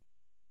great.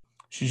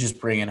 She's just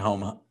bringing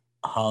home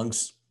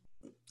hunks.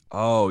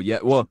 Oh yeah,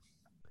 well,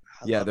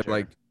 I yeah, loved they're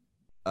her.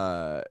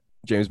 like,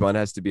 James Bond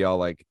has to be all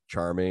like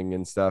charming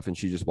and stuff, and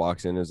she just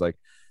walks in and is like,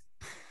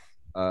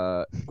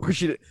 or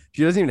she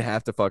doesn't even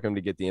have to fuck him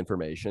to get the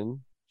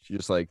information. She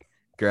just like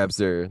grabs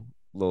their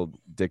little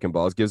dick and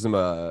balls, gives him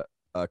a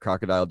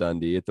Crocodile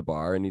Dundee at the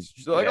bar, and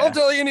she's like, Yeah. I'll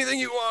tell you anything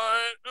you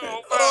want.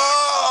 Oh,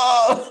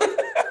 Oh!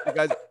 you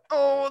guys,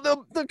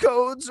 the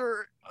codes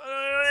are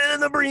in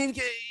the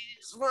briefcase.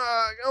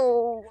 Fuck,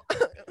 oh,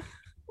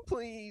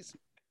 please.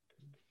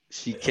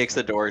 She kicks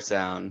the doors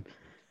down.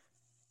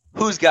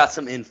 Who's got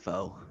some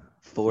info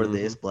for Mhm.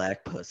 this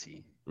black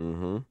pussy?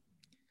 Mm-hmm.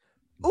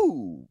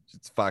 Ooh,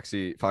 it's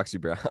Foxy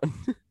Brown.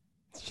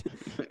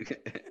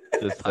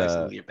 Just,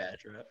 Tyson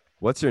Cleopatra.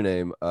 what's her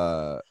name?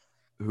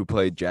 Who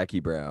played Jackie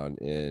Brown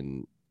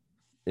in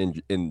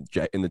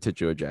the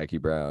titular Jackie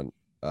Brown?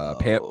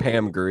 Pam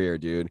Oh. Grier,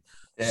 dude.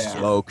 Yeah.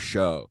 Smoke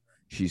show.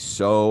 She's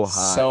so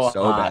hot, So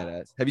so hot.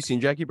 badass. Have you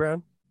seen Jackie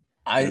Brown?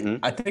 Mhm.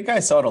 I think I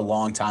saw it a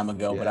long time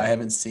ago, but Yeah. I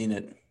haven't seen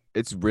it.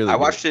 It's really. I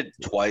good. watched it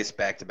twice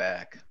back to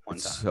back. One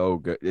It's time. so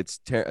good. It's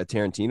a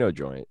Tarantino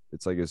joint.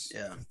 It's like his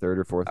Yeah. third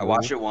or fourth. I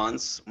watched it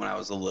once when I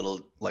was a little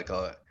like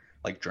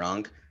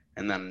drunk,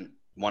 and then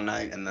one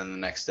night, and then the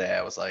next day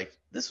I was like,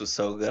 "This was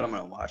so good, I'm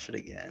gonna watch it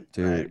again."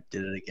 And I Dude.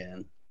 did it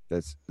again.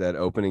 That's that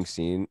opening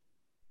scene,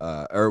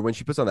 or when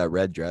she puts on that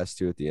red dress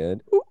too at the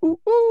end. Ooh, ooh,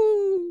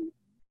 ooh.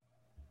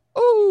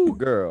 Ooh,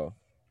 girl.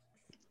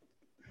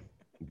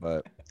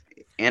 But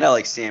And I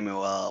like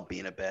Samuel L.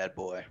 being a bad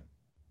boy.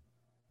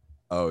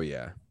 oh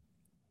yeah.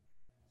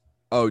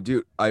 Oh,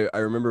 dude, I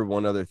remember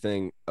one other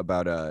thing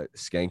about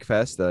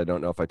Skankfest that I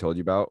don't know if I told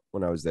you about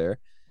when I was there.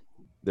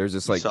 There's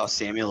this You like, saw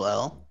Samuel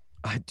L.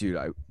 I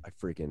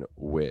freaking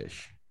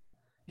wish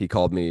he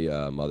called me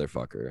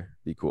motherfucker.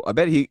 Be cool. I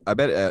bet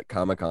at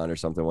Comic-Con or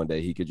something one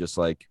day he could just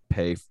like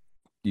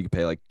you could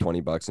pay like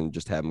 $20 and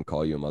just have him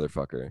call you a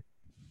motherfucker.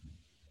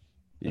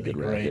 You That'd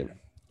could be rack great. it.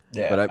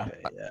 Yeah.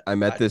 But I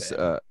met I'd this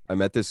pay. I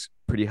met this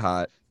pretty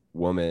hot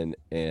woman,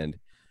 and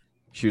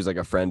she was like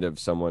a friend of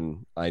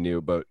someone I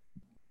knew, but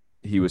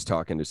he was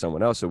talking to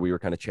someone else, so we were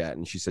kind of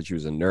chatting. She said she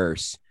was a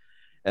nurse,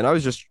 and I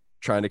was just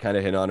trying to kind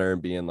of hit on her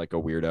and being like a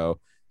weirdo.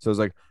 So I was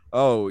like,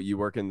 "Oh, you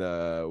work in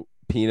the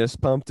penis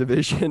pump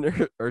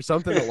division or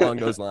something along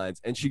those lines."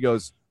 And she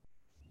goes,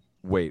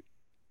 "Wait,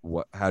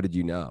 what? How did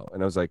you know?"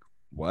 And I was like,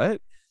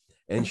 "What?"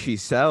 And she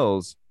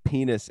sells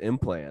penis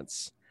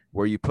implants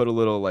where you put a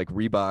little like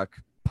Reebok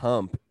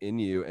pump in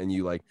you, and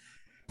you like,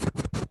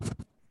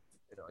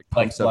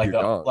 pumps up your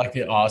dong. Like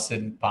the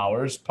Austin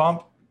Powers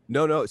pump.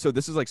 No. So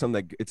this is like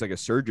something that it's like a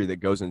surgery that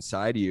goes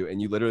inside of you,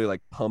 and you literally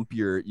like pump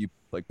your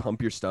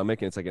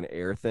stomach, and it's like an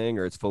air thing,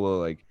 or it's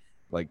full of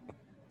like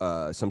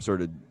some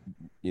sort of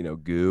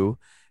goo,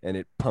 and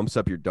it pumps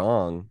up your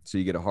dong, so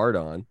you get a hard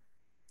on.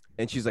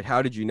 And she's like,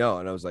 "How did you know?"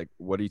 And I was like,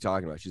 "What are you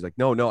talking about?" She's like,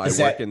 "No, I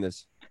work in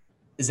this."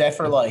 Is that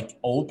for like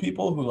old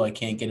people who like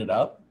can't get it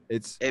up?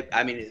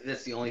 I mean,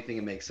 that's the only thing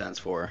it makes sense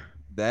for.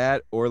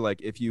 That, or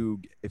like if you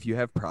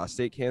have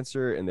prostate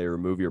cancer and they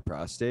remove your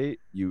prostate,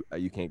 you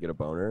can't get a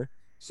boner.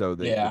 So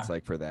it's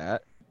like for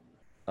that.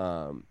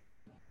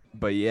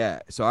 But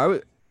yeah,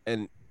 so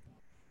and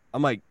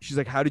I'm like, she's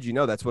like, "How did you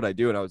know?" That's what I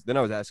do. And I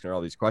was asking her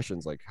all these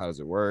questions like, "How does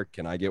it work?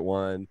 Can I get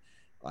one?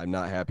 I'm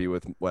not happy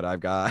with what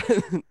I've got."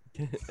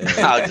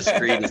 How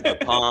discreet is the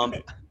pump?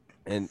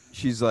 And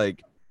she's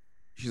like,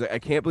 "I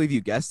can't believe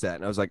you guessed that."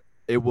 And I was like,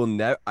 "It will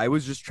never. I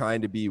was just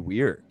trying to be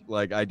weird.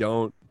 Like, I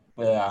don't.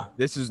 Yeah.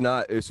 This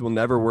will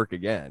never work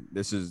again.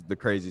 This is the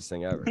craziest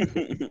thing ever."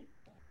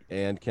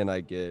 "And can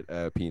I get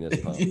a penis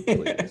pump,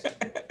 please?"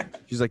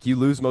 She's like, "You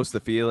lose most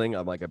of the feeling."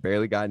 I'm like, "I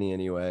barely got any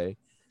anyway.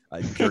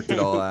 I jerked it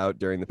all out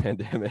during the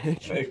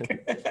pandemic."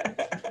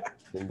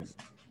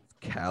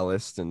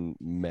 Calloused and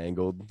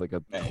mangled like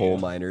a coal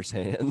miner's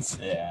hands.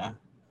 Yeah.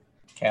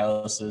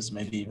 Calluses,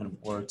 maybe even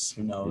warts.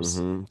 Who knows?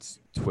 Mm-hmm. It's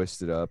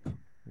twisted up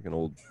like an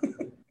old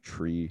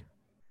tree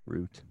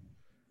root.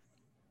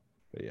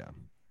 But yeah.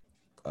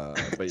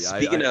 But yeah,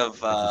 Speaking I of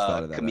just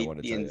thought of that.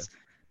 comedians,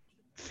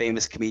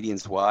 famous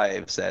comedians'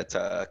 wives at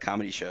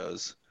comedy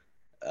shows,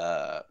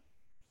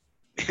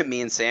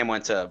 me and Sam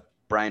went to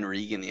Brian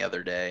Regan the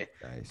other day.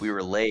 Nice. We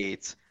were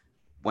late,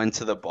 went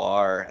to the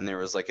bar, and there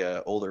was like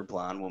a older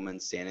blonde woman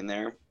standing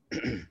there.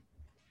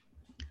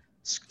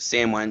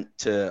 Sam went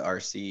to our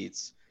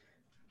seats,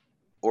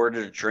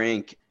 ordered a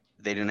drink.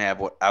 They didn't have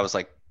what I was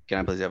like, "Can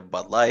I please have a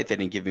Bud Light?" They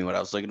didn't give me what I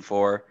was looking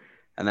for.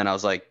 And then I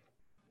was like,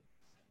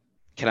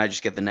 "Can I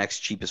just get the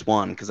next cheapest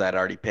one?" Because I'd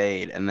already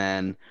paid. And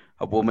then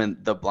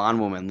the blonde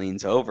woman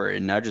leans over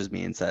and nudges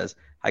me and says,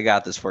 "I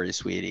got this for you,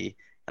 sweetie."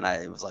 And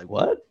I was like,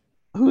 "What?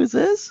 Who is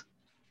this?"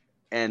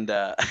 And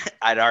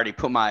I'd already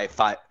put my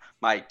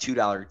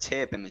 $2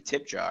 tip in the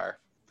tip jar.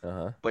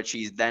 Uh-huh. But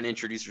she then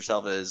introduced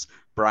herself as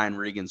Brian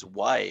Regan's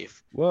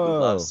wife, Whoa. who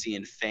loves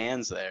seeing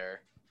fans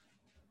there.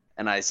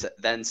 And I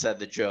then said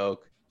the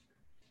joke,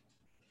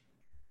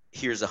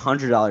 "Here's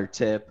 $100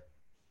 tip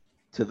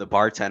to the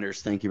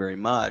bartenders. Thank you very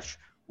much."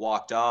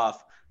 Walked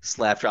off,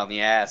 slapped her on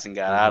the ass, and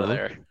got out of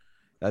there.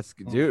 That's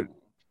dude.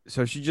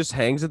 So she just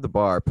hangs at the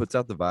bar, puts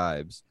out the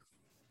vibes,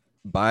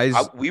 buys.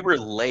 We were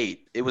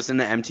late. It was in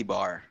the empty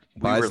bar.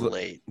 We were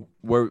late.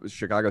 Where was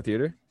Chicago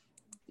Theater?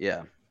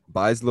 Yeah.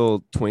 Buys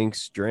little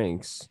twinks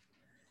drinks.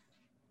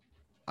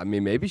 I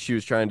mean, maybe she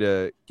was trying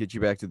to get you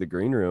back to the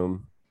green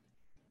room.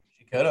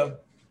 She could have.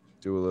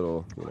 Do a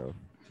little,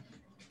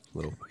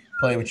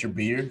 Play with your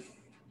beard.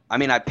 I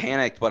mean, I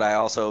panicked, but I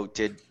also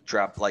did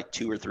drop like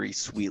 2 or 3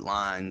 sweet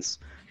lines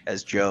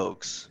as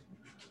jokes.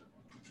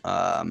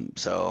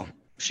 So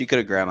she could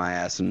have grabbed my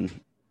ass and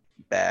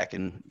back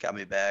and got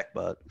me back,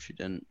 but she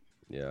didn't.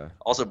 Yeah.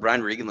 Also,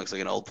 Brian Regan looks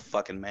like an old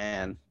fucking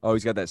man. Oh,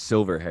 he's got that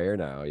silver hair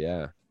now.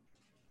 Yeah.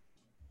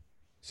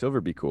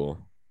 Silver be cool.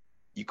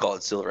 You call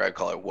it silver, I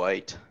call it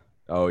white.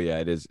 Oh yeah,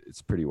 it is.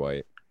 It's pretty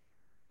white.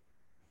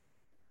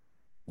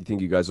 You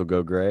think you guys will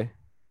go gray?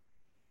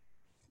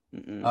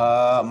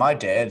 Mm-mm. My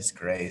dad's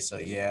gray, so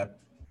yeah.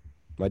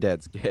 My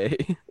dad's gay,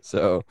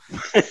 so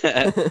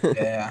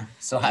Yeah.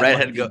 So I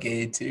Redhead might be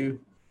gay too.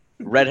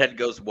 Redhead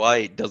goes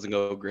white, doesn't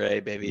go gray,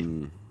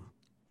 baby.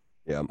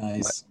 Yeah.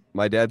 Nice.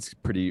 My dad's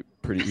pretty.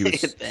 He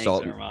was Thanks,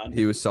 salt. Armand.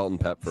 He was salt and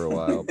pep for a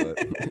while, but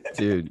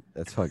dude,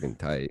 that's fucking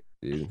tight,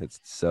 dude. It's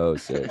so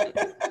sick.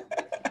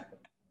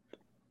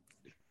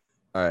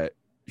 All right,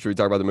 should we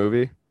talk about the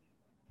movie?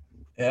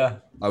 Yeah.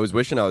 I was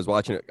wishing I was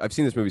watching it. I've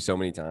seen this movie so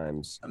many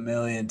times. A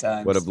million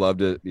times. Would have loved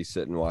to be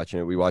sitting watching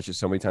it. We watched it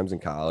so many times in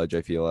college.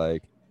 I feel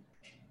like.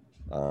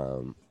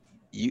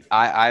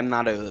 I'm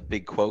not a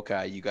big quote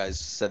guy. You guys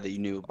said that you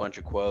knew a bunch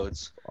of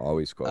quotes.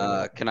 Always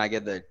quote. Can I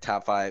get the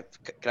top 5?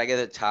 Can I get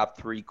the top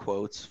 3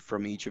 quotes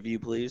from each of you,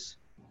 please?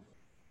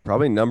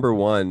 Probably number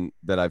one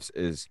that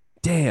is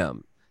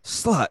 "damn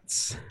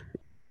sluts."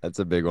 That's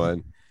a big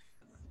one.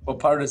 What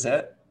part is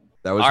that?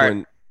 That was All right.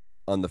 when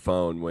on the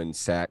phone when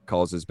Sack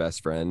calls his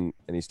best friend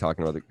and he's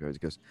talking about the girls. He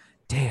goes,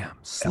 "Damn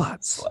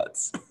sluts."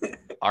 Sluts.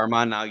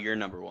 Armand, now you're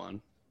number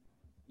 1.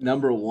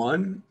 Number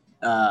one.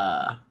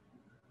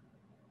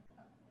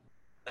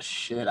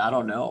 Shit, I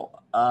don't know.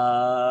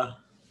 I'll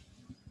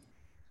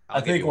I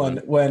give think you one.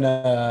 when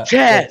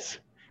Chaz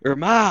or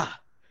Ma,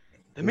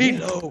 the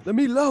meatloaf. The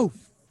meatloaf.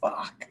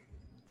 fuck.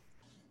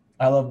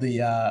 I love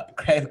the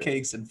crab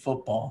cakes and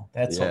football.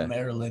 That's Yeah. what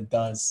Maryland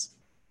does.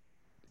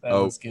 That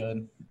Oh. was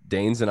good.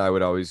 Danes and I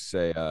would always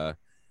say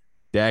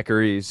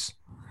daiquiris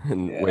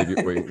and Yeah. wave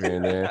your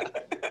hand there.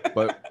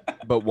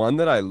 But one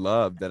that I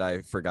love that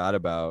I forgot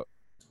about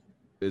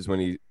is when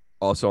he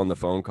also on the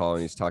phone call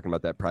and he's talking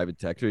about that private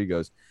detective. He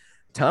goes,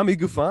 Tommy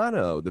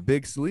Gufano, the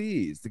big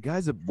sleaze. The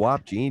guy's a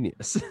WAP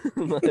genius.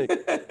 Like,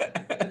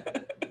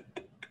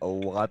 a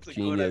WAP That's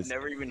a quote I've genius.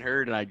 never even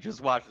heard, and I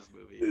just watched this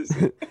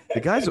movie. The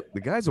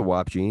guy's a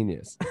WAP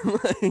genius.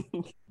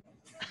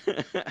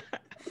 Like,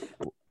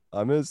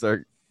 I'm gonna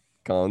start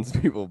calling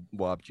people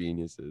WAP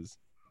geniuses.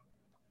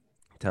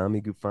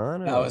 Tommy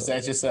Gufano. Now, is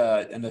that just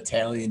an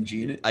Italian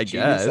I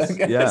genius?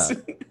 guess, yeah.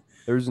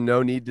 There's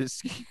no need to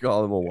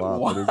call him a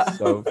WAP, but it's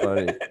so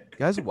funny.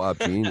 Guy's a WAP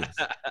genius.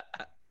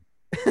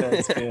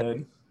 That's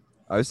good.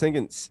 I was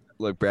thinking,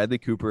 like, Bradley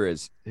Cooper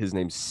is his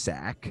name's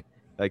Sack.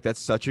 Like, that's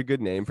such a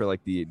good name for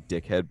like the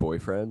dickhead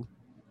boyfriend.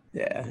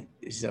 Yeah,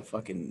 he's a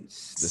fucking The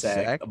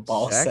sack, a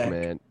ball sack.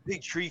 man.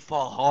 Big tree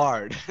fall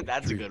hard.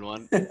 That's a good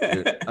one.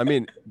 Dude, I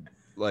mean,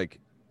 like,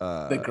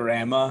 The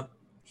grandma,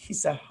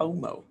 he's a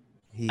homo.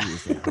 he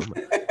is a homo.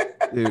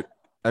 Dude,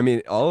 I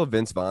mean, all of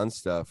Vince Vaughn's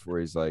stuff where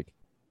he's like,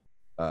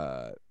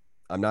 are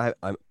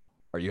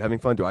you having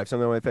fun? Do I have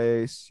something on my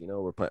face? You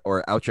know, we're playing,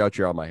 or ouch,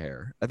 you're on my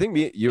hair. I think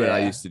you and I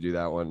Yeah. used to do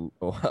that one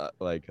a lot,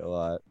 like a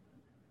lot.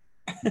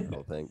 The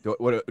whole thing.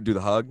 Do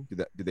the hug? Do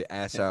the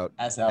ass out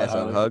Ass ass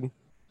out hug?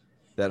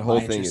 That whole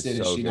Am I thing is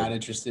interested? so Is she good. not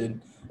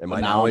interested? Am But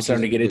I now I'm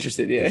starting to get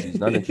interested. Yeah, She's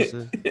not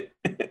interested.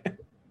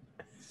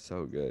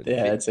 So good.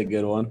 Yeah, that's a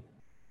good one.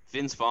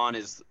 Vince Vaughn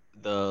is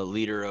the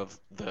leader of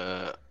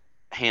the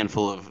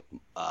handful of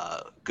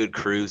good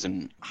crews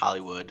in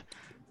Hollywood.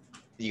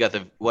 You got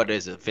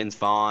Vince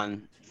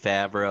Vaughn,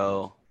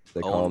 Favreau,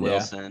 They call Owen him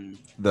Wilson.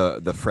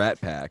 the frat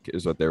pack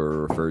is what they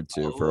were referred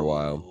to for a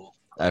while. Oh,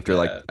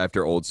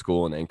 After Old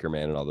School and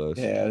Anchorman and all those.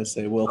 Yeah, I would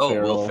say Will Oh,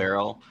 Ferrell. Will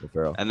Ferrell. Will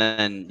Ferrell. And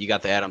then you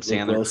got the Adam Luke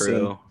Sandler Wilson.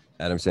 crew.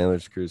 Adam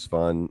Sandler's crew's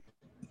fun.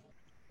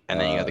 And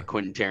then you got the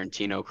Quentin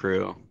Tarantino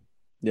crew.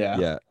 Yeah.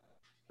 Yeah.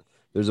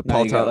 There's a Now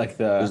Paul you got like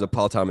there's a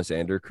Paul Thomas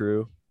Anderson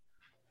crew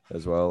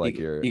as well. Like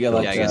you got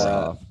like I guess,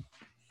 off.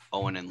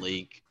 Owen and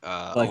Leek.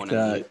 Like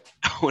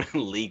Owen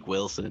and Leek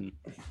Wilson.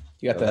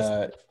 you got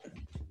Yeah,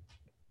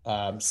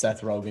 the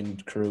Seth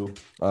Rogen crew.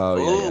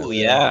 Oh Oh,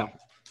 yeah. yeah.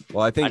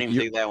 Well, I I think didn't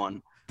even think that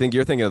one.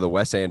 you're thinking of the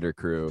Wes Anderson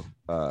crew.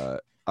 I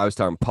was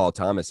talking Paul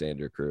Thomas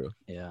Anderson crew.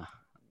 Yeah.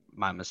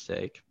 My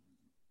mistake.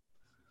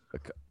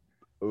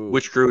 Ooh.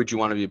 Which crew would you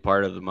want to be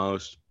part of the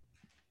most?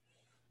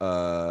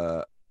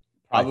 I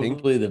think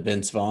Probably the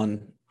Vince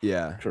Vaughn.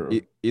 yeah.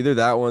 crew. Either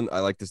that one. I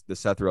like the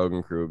Seth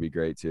Rogen crew would be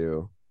great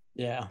too.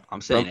 Yeah.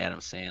 I'm saying Adam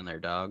Sandler,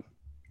 dog.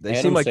 They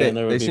Adam seem like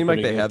Sandler would they be seem like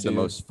pretty they good, have the too.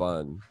 most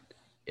fun.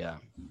 Yeah.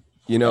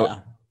 You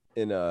know,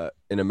 Yeah.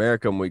 in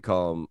America we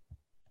call them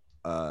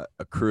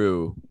a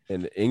crew.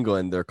 In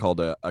England they're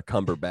called a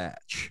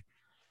Cumberbatch.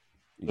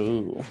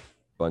 Ooh.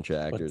 Bunch of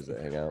actors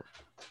that hang out.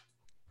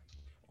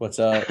 What's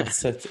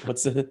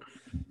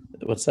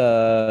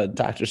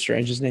Doctor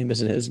Strange's name?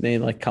 Isn't his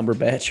name like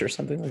Cumberbatch or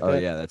something like Oh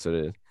that? yeah, that's what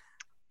it is.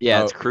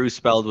 Yeah, it's Oh. crew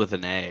spelled with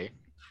an A.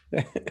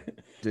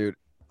 Dude,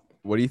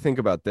 what do you think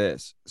about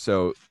this?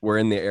 So we're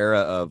in the era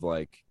of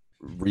like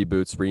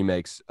reboots,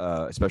 remakes,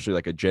 especially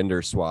like a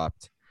gender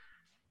swapped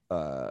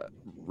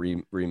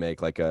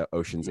remake, like a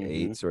Ocean's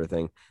 8 sort of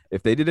thing.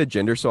 If they did a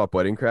gender swap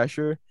Wedding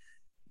Crasher,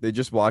 they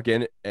just walk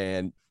in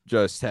and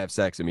just have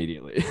sex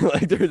immediately.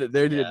 Like there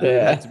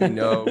has to be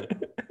no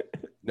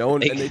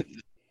one, and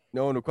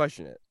no one would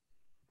question it.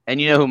 And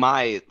you know who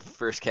my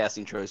first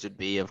casting choice would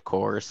be, of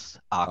course,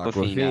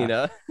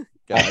 Aquafina.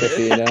 Got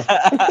it.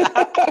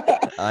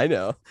 Aquafina. I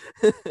know.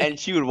 And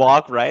she would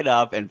walk right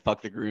up and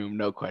fuck the groom,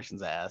 no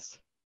questions asked.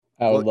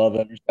 I would love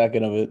every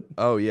second of it.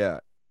 Oh yeah.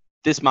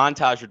 This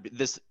montage would be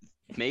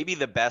maybe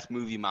the best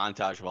movie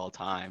montage of all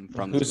time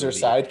from Who's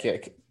this her movie.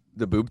 sidekick?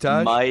 The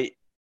boobtage? Might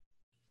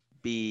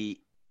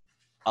be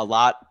a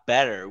lot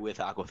better with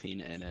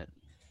Aquafina in it.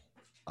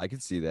 I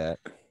could see that.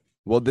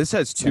 Well, this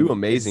has two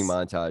amazing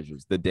It's-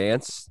 montages.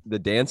 The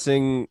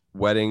dancing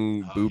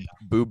wedding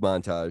boob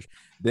montage.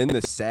 Then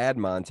the sad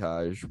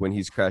montage when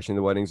he's crashing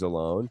the weddings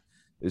alone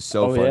is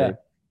so Oh, funny.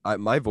 yeah.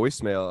 My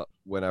voicemail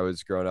when I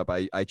was growing up,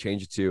 I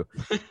changed it to,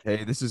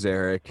 "Hey, this is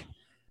Eric."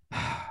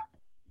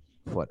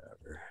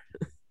 Whatever.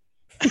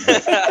 I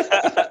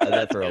had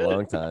that for a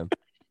long time.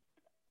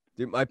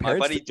 Dude, my My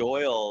parents buddy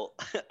Doyle,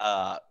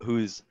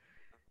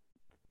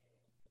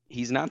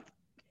 he's not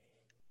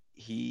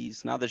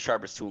the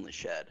sharpest tool in the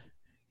shed.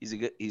 He's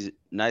a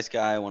nice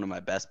guy, one of my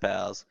best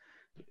pals.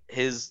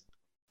 His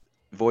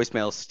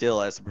voicemail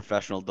still, as a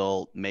professional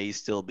adult, may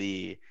still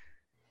be,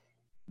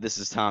 "This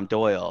is Tom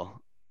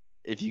Doyle.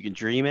 If you can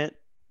dream it,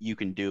 you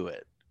can do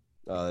it."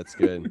 Oh, that's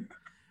good.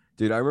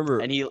 Dude, I remember.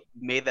 And he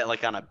made that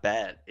like on a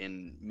bet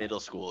in middle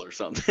school or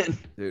something.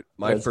 Dude,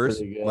 my That's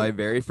pretty good.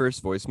 very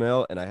first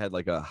voicemail, and I had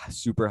like a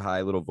super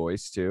high little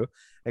voice too.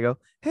 I go,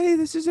 "Hey,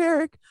 this is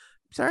Eric.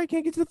 Sorry, I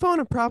can't get to the phone.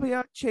 I'm probably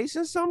out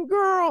chasing some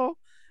girl."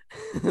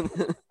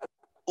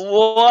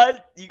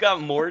 What? You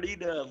got Morty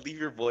to leave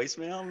your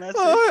voicemail message?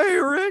 Oh, hey,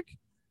 Rick.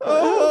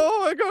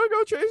 Oh, I gotta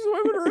go chase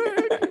women,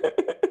 Rick.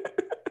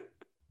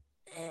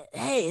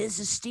 Hey, this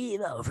is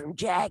Steve-O from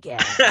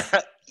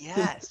Jackass.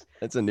 Yes.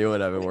 That's a new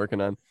one I've been working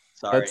on.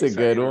 Sorry, That's a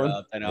sorry good to one.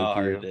 interrupt. I know Thank how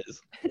hard you. it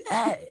is.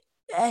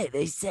 Hey,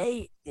 they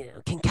say,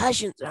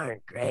 concussions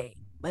aren't great,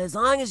 but as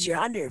long as you're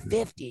under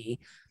 50,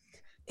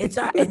 it's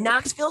and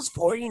Knoxville's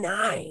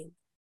 49.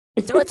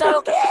 So it's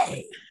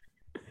okay.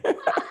 I'm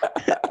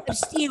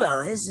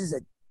Steve-O. This is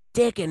a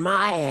dick in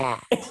my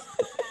ass.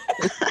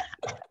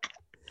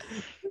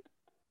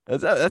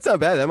 That's not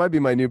bad. That might be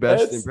my new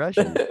best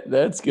impression.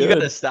 That's You good.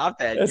 gotta stop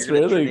that. That's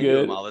You're gonna really turn into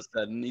him good. all of a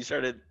sudden. You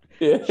started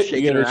Yeah,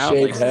 shaking you got a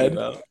around like shaved head.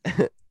 Steve-O.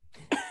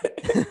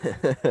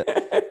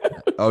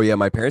 Oh yeah,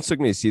 my parents took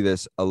me to see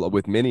this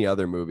with many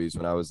other movies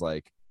when I was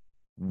like,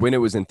 when it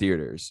was in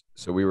theaters.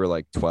 So we were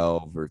like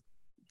 12 or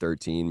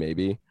 13,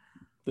 maybe.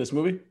 This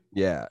movie?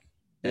 Yeah.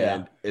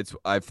 Yeah. And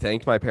I've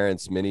thanked my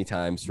parents many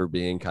times for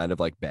being kind of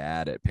like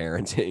bad at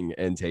parenting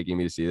and taking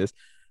me to see this.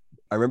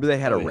 I remember they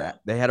had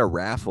they had a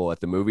raffle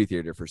at the movie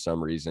theater for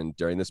some reason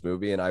during this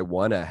movie, and I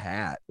won a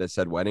hat that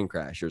said Wedding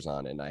Crashers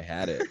on it, and I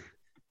had it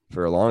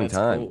for a long That's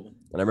time. cool.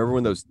 And I remember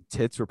when those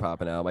tits were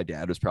popping out, my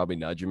dad was probably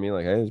nudging me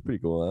like, "Hey, it's pretty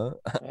cool,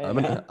 huh?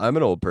 Yeah. I'm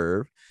an old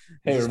perv."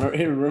 Hey,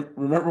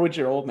 remember what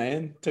your old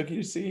man took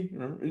you to see?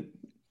 Remember?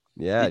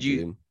 Yeah,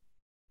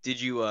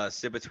 Did you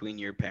sit between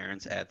your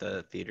parents at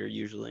the theater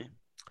usually?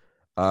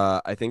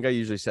 I think I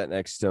usually sat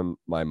next to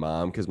my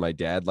mom because my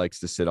dad likes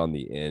to sit on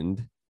the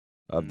end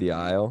of the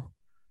aisle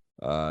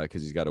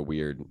because he's got a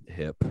weird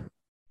hip.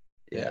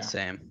 Yeah,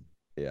 same.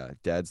 Yeah,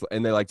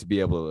 and they like to be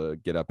able to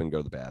get up and go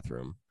to the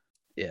bathroom.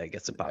 Yeah,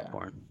 get some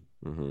popcorn.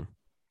 Mm-hmm.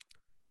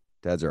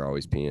 Dads are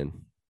always peeing.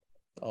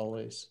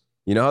 Always.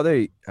 You know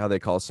how they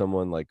call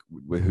someone like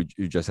who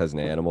just has an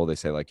animal? They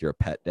say like you're a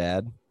pet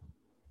dad.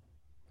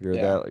 You heard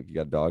that? Like you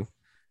got a dog,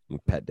 I'm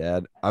a pet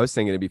dad. I was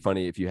thinking it'd be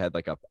funny if you had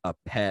like a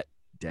pet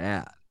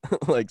dad,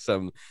 like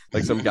some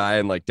guy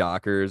in like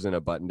Dockers and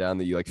a button down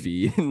that you like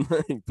feed and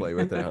like play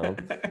with at home,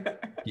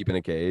 keep in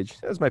a cage.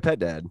 That was my pet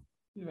dad.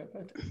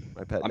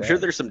 My pet. I'm sure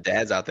there's some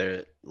dads out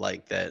there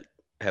like that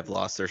have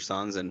lost their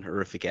sons in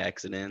horrific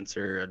accidents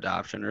or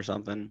adoption or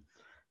something.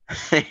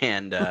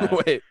 And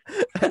wait,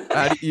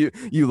 how do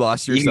you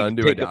lost your You son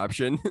to pick up-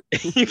 adoption?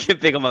 you can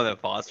pick them up in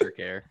foster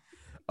care.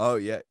 Oh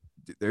yeah,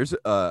 there's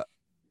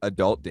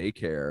adult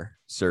daycare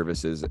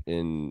services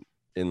in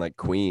like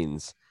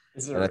Queens,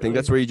 and I think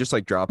that's where you just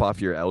like drop off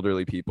your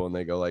elderly people and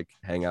they go like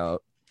hang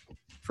out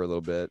for a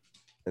little bit,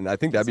 and I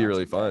think that'd be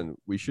really fun.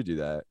 We should do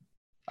that.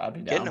 I'd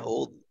be down. Getting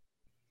old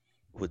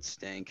would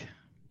stink.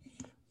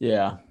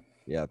 Yeah.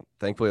 Yeah,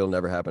 thankfully it'll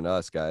never happen to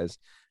us, guys.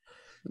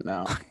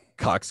 No.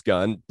 Cox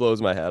gun blows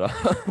my head off.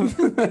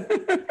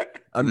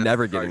 I'm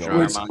never getting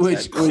Sure, old. sure.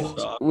 which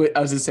Mom I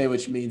was gonna say,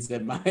 which means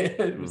that my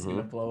head was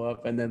gonna blow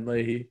up and then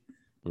Leahy.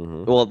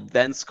 Mhm. Well,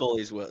 then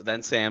Scully's will,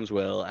 then Sam's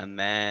will, and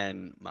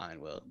then mine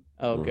will.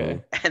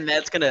 Okay. And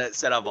that's gonna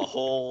set up a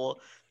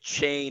whole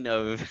chain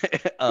of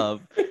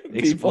of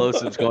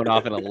explosives going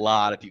off in a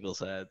lot of people's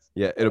heads.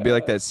 Yeah, it'll be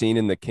like that scene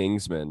in The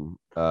Kingsman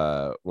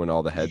when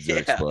all the heads are Yeah.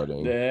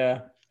 exploding.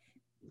 Yeah.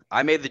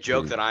 I made the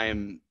joke Crazy. that I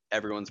am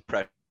everyone's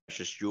precious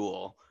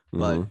jewel,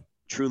 but Mhm.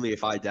 truly,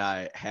 if I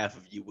die, half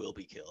of you will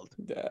be killed.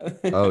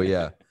 Oh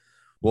yeah.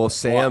 Well,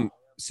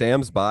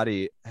 Sam's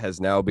body has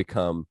now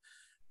become,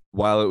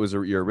 while it was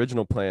your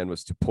original plan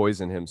was to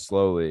poison him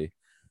slowly,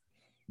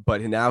 but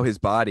now his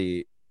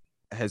body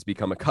has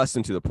become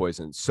accustomed to the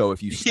poison. So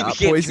if you He stop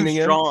became too poisoning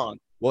him, strong.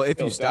 well, if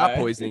He'll you stop die.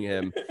 poisoning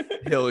him,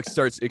 he'll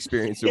start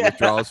experiencing Yeah.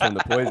 withdrawals from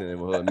the poison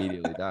and will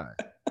immediately die.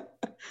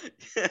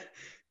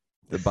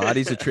 The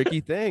body's a tricky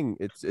thing.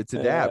 It's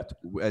adapt.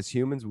 As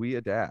humans, we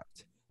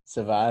adapt.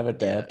 Survive,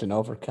 adapt, and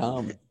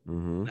overcome.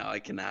 Mhm. No, I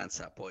cannot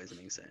stop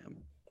poisoning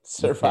Sam.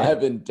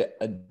 Survive and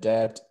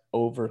adapt,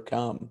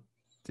 overcome.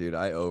 Dude,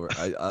 I'm a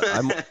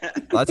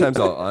lot of times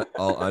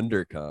I'll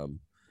undercome.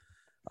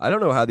 I don't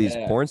know how these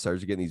Yeah. porn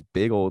stars are getting these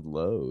big old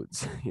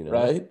loads, you know?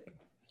 Right?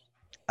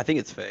 I think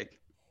it's fake.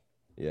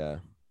 Yeah,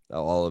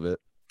 all of it.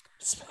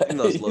 And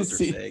those loads are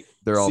See- fake.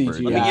 They're all CGI.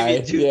 virgin. Let me give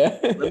you two- Yeah.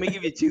 Let me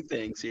give you two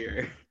things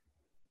here.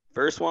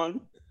 First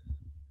one,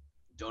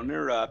 don't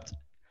interrupt.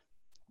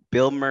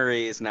 Bill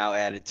Murray is now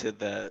added to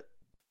the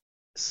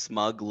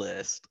smug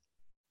list.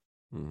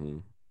 Mm-hmm.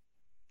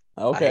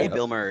 I Okay. hate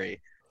Bill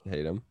Murray.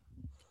 Hate him.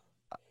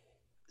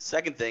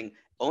 Second thing,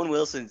 Owen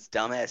Wilson's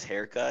dumbass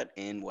haircut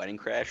in Wedding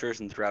Crashers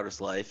and throughout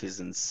his life is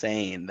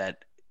insane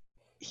that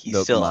he's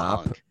The still mop,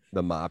 a hunk.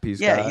 the mop he's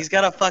Yeah, got, he's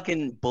got a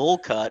fucking bowl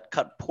cut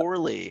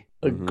poorly.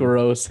 A Mhm.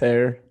 gross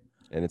hair.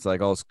 and it's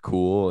like all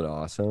cool and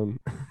awesome.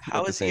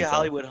 How the is he same a time.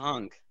 Hollywood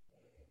hunk?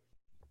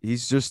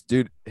 He's just,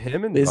 dude.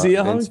 Him and Is he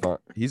a Vince hunk?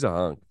 He's a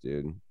hunk,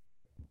 dude.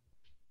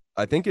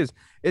 I think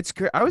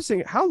I was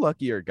thinking, how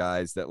lucky are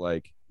guys that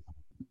like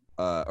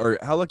or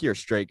how lucky are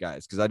straight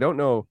guys? Because I don't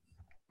know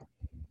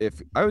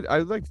if I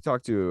would like to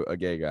talk to a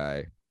gay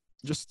guy,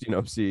 just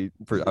see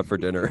for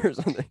dinner or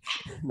something.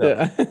 No,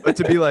 Yeah. but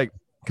to be like,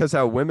 because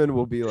how women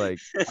will be like,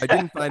 I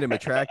didn't find him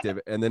attractive,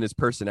 and then his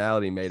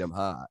personality made him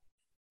hot.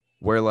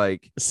 Where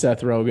like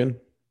Seth Rogen.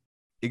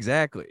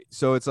 exactly.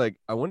 So it's like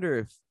I wonder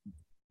if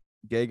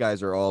gay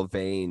guys are all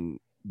vain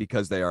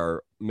because they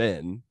are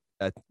men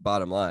at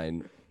bottom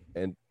line,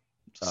 and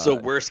So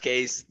worst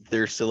case,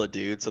 they're still a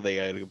dude, so they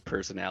got a good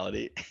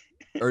personality.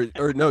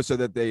 or no, so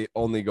that they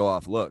only go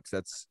off looks.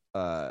 That's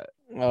Oh,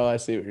 I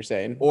see what you're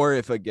saying. or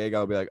if a gay guy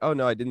will be like, oh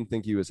no, I didn't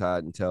think he was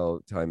hot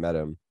until I met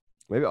him.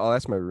 Maybe I'll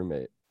ask my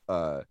roommate.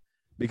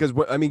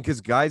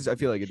 Because guys, I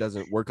feel like it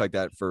doesn't work like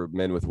that for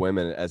men with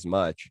women as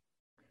much.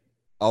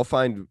 I'll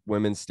find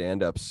women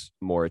stand-ups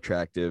more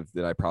attractive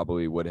than I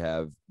probably would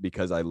have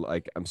because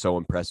I'm so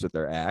impressed with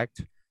their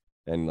act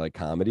and like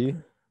comedy.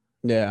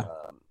 Yeah.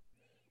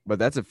 But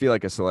that's I feel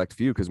like a select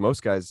few because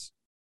most guys,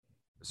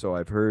 so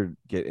I've heard,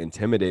 get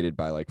intimidated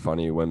by like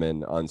funny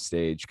women on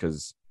stage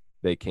because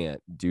they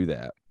can't do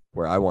that.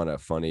 Where I want a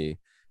funny,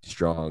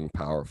 strong,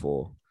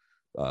 powerful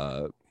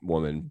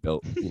woman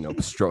built,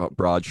 strong,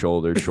 broad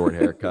shoulders, short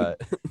haircut.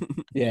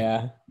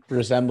 Yeah.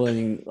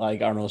 Resembling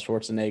like Arnold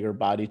Schwarzenegger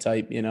body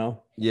type,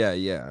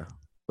 Yeah.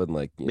 But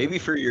like Maybe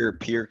for your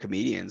peer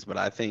comedians, but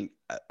I think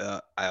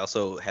I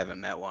also haven't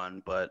met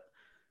one. But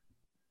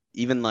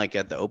even like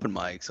at the open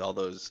mics, all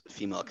those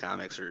female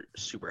comics are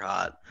super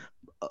hot.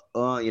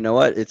 You know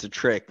what? It's a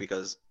trick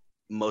because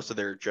most of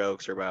their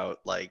jokes are about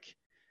like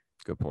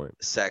good point.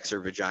 Sex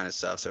or vagina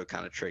stuff, so it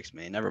kind of tricks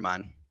me. Never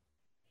mind.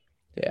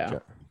 Yeah.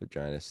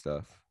 Vagina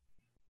stuff.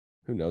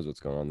 Who knows what's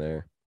going on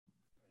there?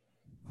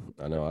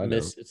 I know.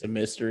 It's a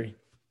mystery.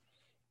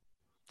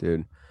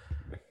 Dude.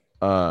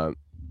 I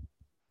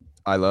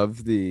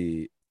love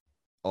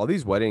all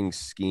these wedding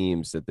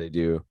schemes that they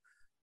do.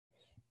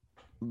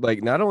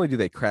 Like, not only do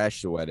they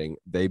crash the wedding,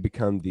 they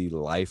become the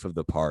life of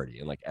the party,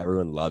 and like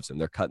everyone loves them.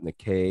 They're cutting the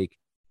cake.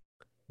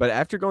 But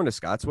after going to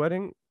Scott's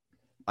wedding,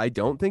 I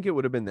don't think it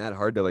would have been that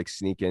hard to like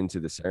sneak into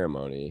the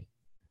ceremony.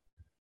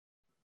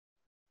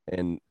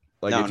 And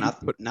like, No,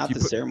 not the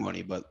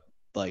ceremony, but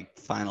like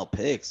final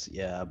picks.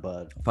 Yeah,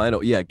 but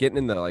getting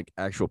in the like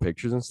actual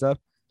pictures and stuff.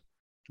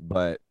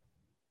 But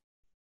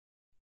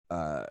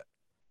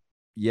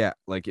yeah,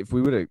 like if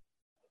we would have,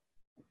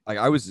 like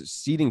I was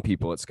seating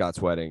people at Scott's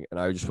wedding, and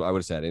I would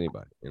have said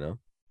anybody,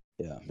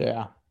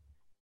 Yeah.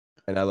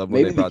 And I love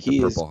when Maybe they the brought the key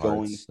is purple hearts.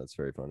 going- That's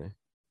very funny.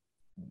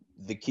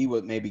 the key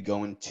would maybe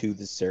going to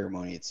the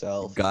ceremony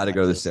itself. Gotta not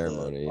go to the just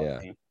ceremony, yeah.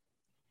 party.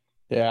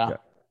 Yeah.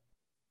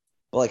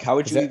 But like, how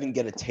would Is you that- even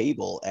get a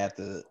table at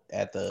the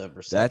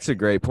reception? That's a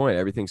great point.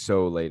 Everything's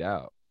so laid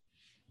out.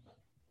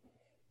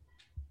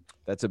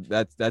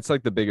 That's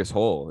like the biggest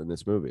hole in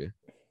this movie.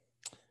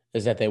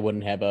 Is that they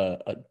wouldn't have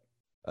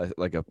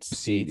Like a seats.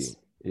 seating.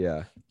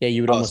 Yeah. Yeah,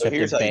 you would Oh, almost so have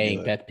here's to how you do bank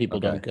it. that people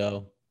Okay. don't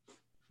go.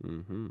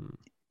 Mm-hmm.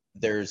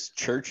 There's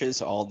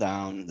churches all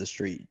down the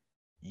street.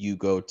 You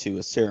go to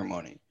a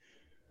ceremony.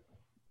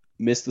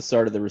 Miss the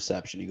start of the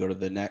reception. You go to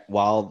the next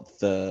while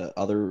the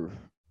other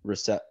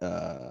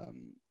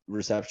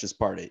receptionist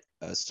party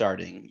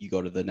starting. You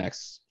go to the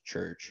next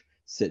church,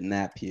 sit in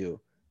that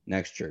pew.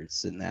 Next church,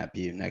 sit in that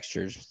pew. Next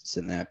church,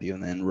 sit in that pew,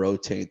 and then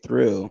rotate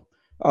through.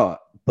 Oh,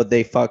 but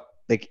they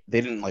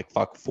didn't like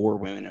fuck 4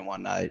 women in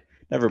one night.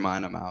 Never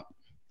mind, I'm out.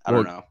 I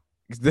don't know.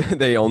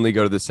 They only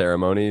go to the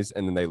ceremonies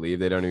and then they leave.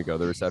 They don't even go to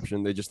the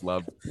reception. They just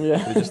love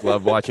Yeah. They just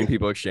love watching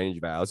people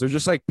exchange vows. They're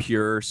just like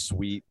pure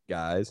sweet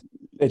guys.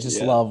 They just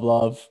Yeah.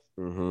 love.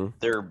 Mm-hmm.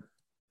 They're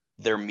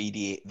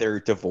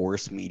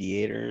divorce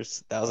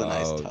mediators. That was a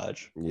nice Oh.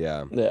 touch.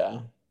 Yeah.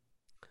 Yeah.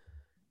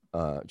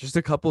 Just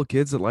a couple of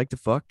kids that like to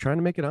fuck, trying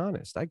to make it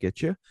honest. I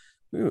get you.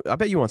 Ooh, I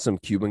bet you want some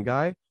Cuban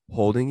guy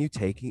holding you,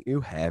 taking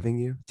you, having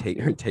you,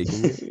 taking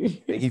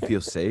you, make you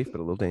feel safe but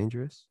a little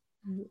dangerous.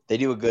 They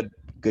do a good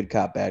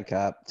cop, bad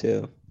cop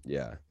too.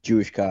 Yeah.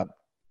 Jewish cop,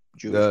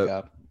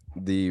 cop.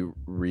 The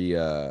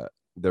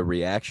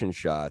reaction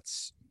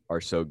shots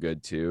are so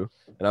good too.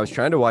 And I was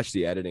trying to watch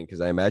the editing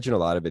because I imagine a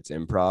lot of it's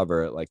improv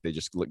or like they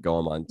just go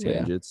them on Yeah.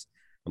 tangents.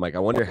 I'm like, I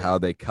wonder how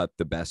they cut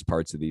the best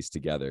parts of these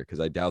together because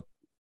I doubt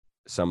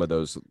some of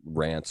those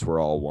rants were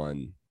all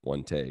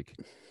one take.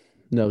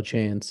 No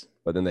chance.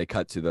 But then they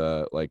cut to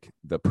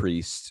the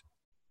priest,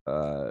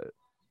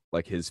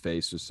 like his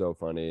face was so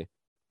funny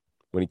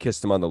when he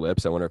kissed him on the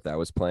lips. I wonder if that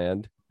was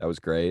planned. That was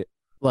great.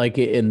 Like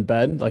in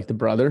bed, like the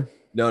brother.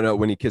 No,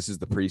 when he kisses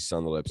the priest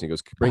on the lips and he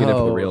goes, bring it in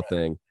for the Oh. real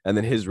thing. And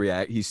then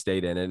he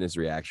stayed in it and his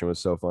reaction was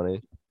so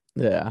funny.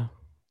 Yeah.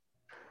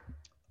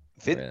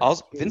 Man.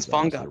 Vince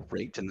Vaughn got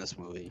raped in this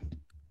movie.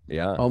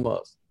 Yeah.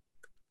 Almost.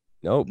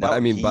 No, but No, I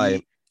mean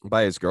he-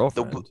 by his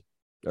girlfriend.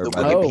 Or The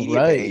by Oh, Wikipedia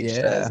right, page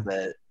yeah. says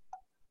that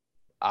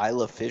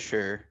Isla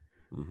Fisher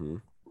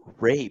Mhm.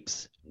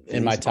 rapes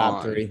In my Vince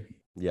top Vaughn. 3.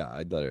 Yeah,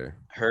 I'd let her.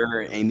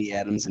 Her, Amy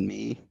Adams, and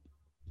me.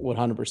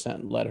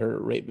 100% let her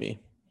rape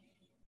me.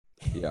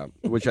 Yeah,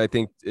 which I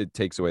think it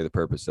takes away the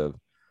purpose of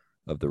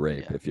of the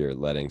rape Yeah. if you're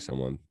letting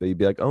someone. But you'd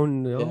be like, oh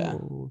no, Yeah.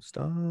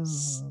 stop.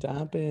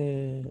 Stop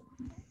it.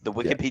 The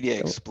Wikipedia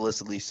don't-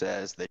 explicitly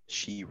says that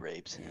she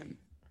rapes him.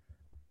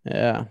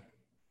 Yeah.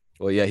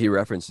 Well, yeah, he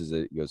references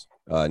it. He goes,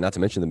 not to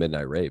mention the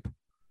midnight rape.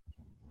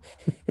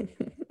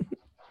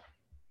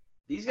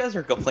 These guys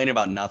are complaining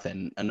about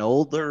nothing. An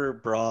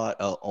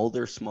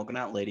older smoking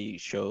out lady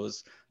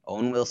shows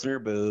Owen Wilson her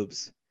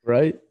boobs.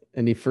 Right.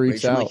 And he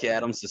freaks Rachel out.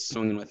 McAdams is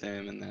swinging with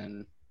him, and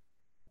then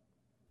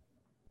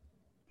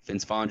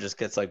Vince Vaughn just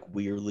gets like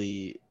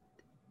weirdly,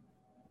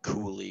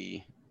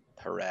 coolly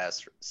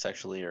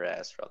sexually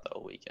harassed throughout the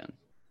whole weekend.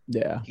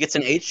 Yeah. He gets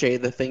an HJ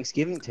at the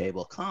Thanksgiving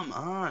table. Come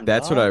on.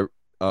 That's dog.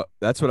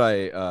 what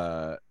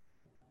I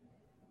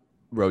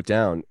wrote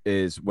down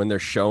is when they're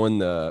showing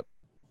the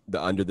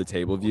under the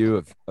table view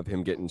of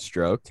him getting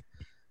stroked.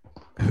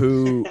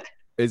 Who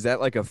is that?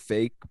 Like a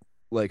fake?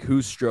 Like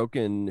who's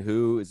stroking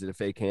who? Is it a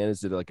fake hand?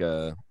 Is it like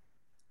a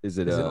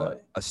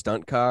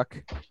stunt cock?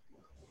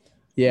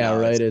 Yeah. No,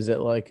 Right. it's- Is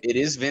it like? It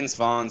is Vince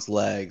Vaughn's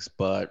legs,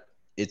 but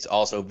it's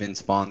also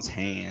Vince Vaughn's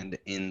hand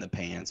in the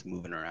pants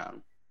moving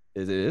around.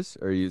 Is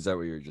or is that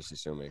what you were just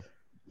assuming?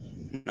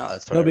 No,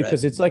 that's what No, I read.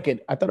 because it's like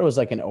I thought it was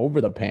like an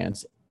over the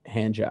pants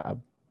hand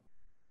job.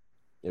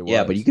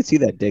 Yeah, but you could see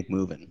that dick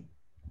moving.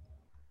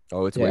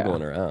 Oh, it's Yeah.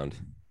 wiggling around.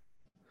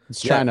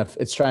 It's Yeah.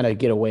 trying to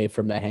get away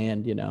from the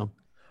hand, you know.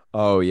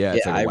 Oh yeah,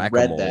 it's Yeah, like I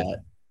whack-a-mole. read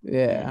that.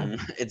 Yeah.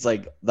 Mhm. It's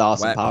like the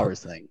Austin Whack-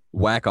 Powers thing.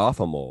 Whack off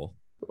a mole.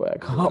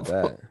 Whack How about off.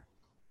 that?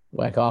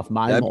 Whack off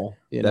my That'd- mole.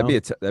 You That'd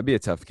know? be a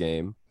tough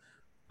game.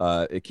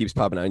 It keeps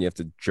popping out and you have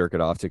to jerk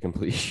it off to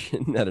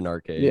completion at an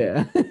arcade.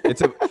 Yeah.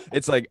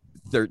 It's like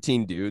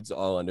 13 dudes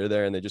all under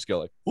there and they just go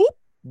like whoop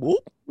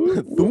whoop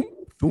thump,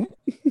 thump,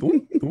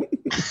 thump, thump.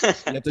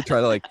 You have to try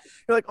to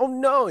you're like, oh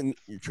no, and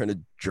you're trying to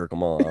jerk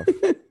them all off.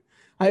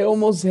 I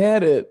almost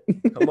had it.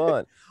 Come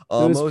on.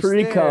 was Almost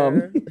pre-cum.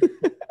 there.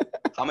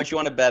 How much you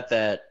want to bet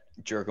that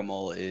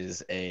Jerkamole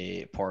is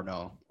a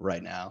porno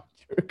right now?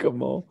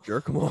 Come on.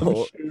 Jerk them I'm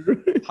all. sure.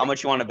 How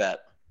much you want to bet?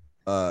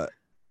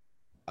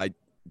 I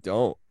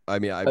don't. I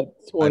mean, I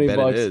 20 bet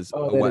it bucks. is.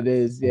 Oh, Whack- that it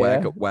is.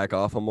 Yeah. whack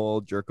off a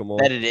mole, jerk them all.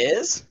 Bet it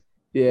is?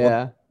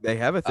 Yeah. They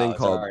have a thing it's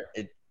called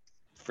it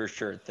for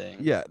sure thing.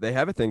 Yeah, they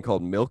have a thing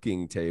called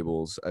milking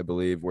tables, I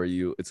believe, where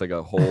it's like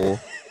a hole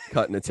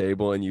cut in a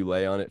table and you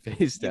lay on it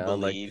face You down,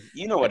 believe.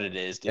 You know what it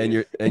is, dude. and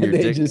your And they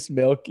dick just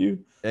milk you.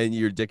 and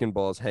your dick and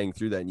balls hang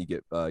through that, and you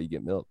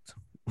get milked.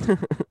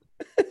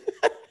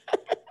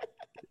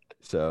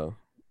 So,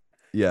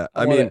 yeah,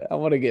 I mean, I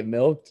want to get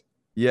milked.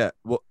 yeah.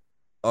 Well,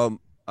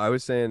 I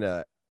was saying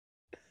that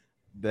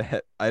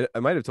I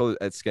might have told it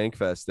at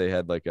Skankfest they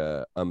had like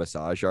a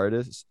massage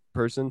artist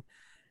person,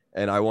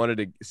 and I wanted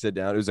to sit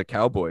down. It was a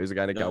cowboy. It was a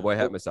guy in a cowboy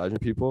hat massaging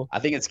people, I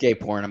think it's gay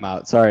porn. I'm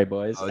out. Sorry,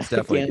 boys. Oh, it's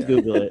definitely I can't gay.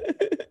 Google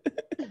it.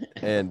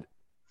 and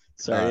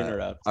Sorry to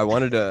interrupt. I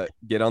wanted to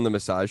get on the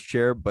massage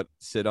chair, but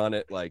sit on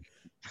it like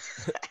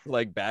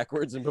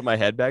backwards and put my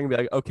head back and be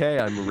like, okay,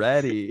 I'm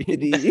ready.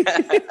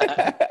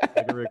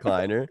 Like a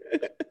recliner.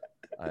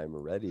 I'm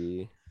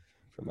ready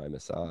for my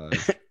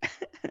massage.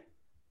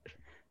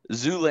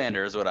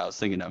 Zoolander is what I was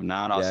thinking of,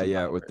 not Austin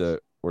Yeah, Powers. with the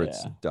where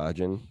it's Yeah.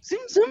 dodging. Zoom,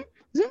 zoom,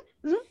 zoom,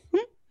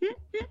 zoom.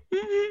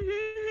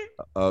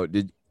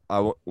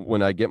 Oh,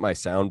 when I get my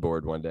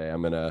soundboard one day,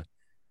 I'm gonna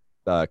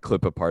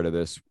clip a part of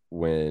this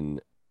when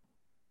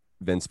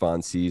Vince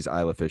Vaughn sees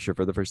Isla Fisher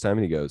for the first time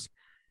and he goes,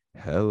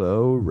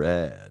 "Hello,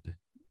 Red."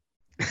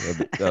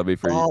 That'll be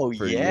for Oh,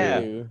 for yeah.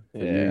 you.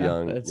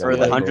 young- that's young For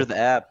the Michael. 100th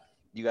app,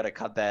 you got to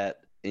cut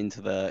that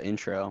into the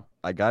intro.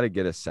 I got to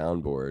get a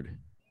soundboard.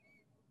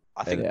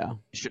 I think Yeah.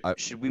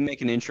 should we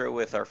make an intro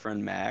with our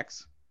friend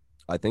Max?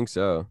 I think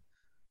so.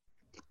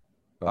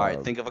 All right,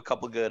 Um, think of a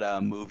couple good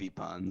movie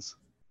puns.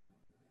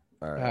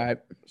 all All right. right.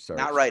 Start.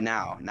 Not right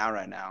now. Not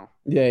right now.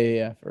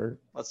 Yeah. For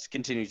Let's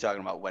continue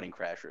talking about Wedding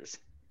Crashers.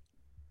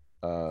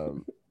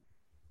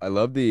 I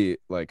love the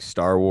like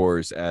Star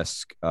Wars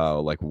esque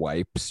like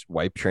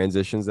wipe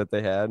transitions that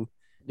they had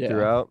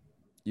throughout.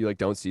 You like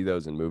don't see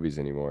those in movies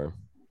anymore.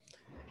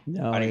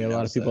 No, I didn't yeah,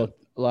 notice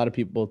a lot of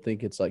people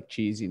think it's like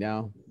cheesy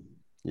now.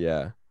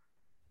 Yeah.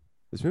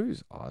 This movie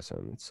is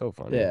awesome. It's so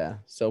funny. Yeah,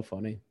 so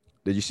funny.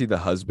 Did you see the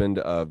husband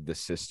of the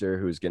sister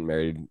who was getting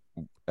married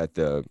at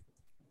the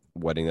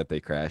wedding that they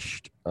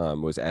crashed?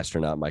 Was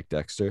astronaut Mike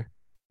Dexter.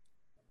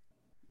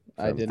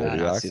 I From did 30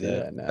 not Rock? see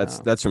that.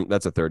 No.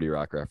 That's a 30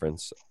 Rock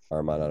reference.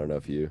 Armand, I don't know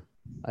if you.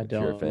 I you're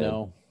a don't fan.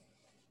 know.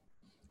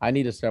 I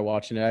need to start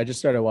watching it. I just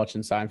started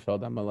watching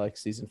Seinfeld. I'm on like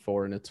season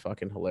 4, and it's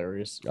fucking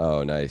hilarious.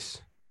 Oh,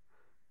 nice.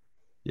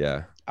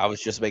 Yeah, I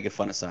was just making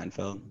fun of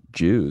Seinfeld.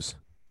 Jews.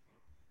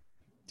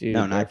 Dude,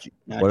 No, they're not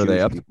What are they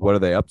Jewish up? people. What are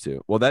they up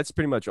to? Well, that's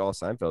pretty much all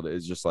Seinfeld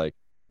is. Just like,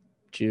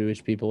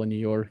 Jewish people in New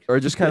York. or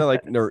just kind of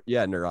like,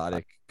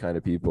 neurotic kind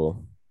of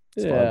people.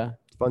 It's fun. Yeah,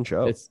 It's a fun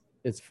show.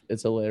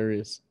 it's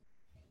hilarious.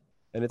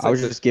 And it's I like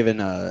was the- just giving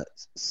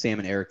Sam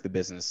and Eric the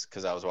business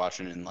because I was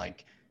watching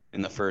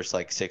in the first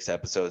 6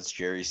 episodes.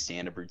 Jerry's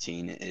stand-up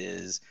routine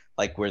is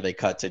like where they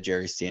cut to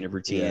Jerry's stand-up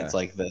routine. Yeah. It's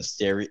like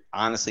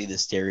honestly the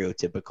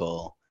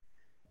stereotypical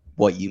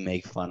what you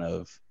make fun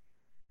of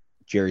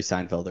Jerry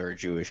Seinfeld or a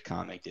Jewish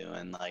comic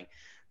doing like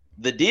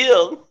the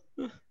deal.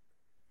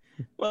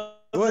 What's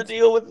the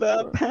deal with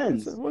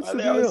pens? what's Why the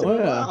they always deal? in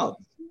my Yeah. mouth?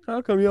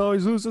 How come you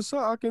always lose a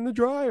sock in the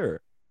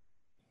dryer?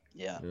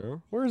 Yeah. You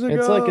know? Where's it go?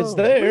 It's like it's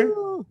there.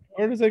 Woo!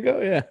 Where does it go?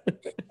 Yeah.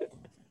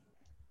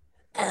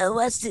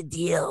 What's the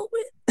deal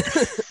with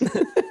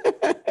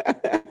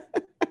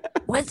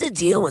what's the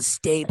deal with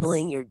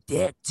stapling your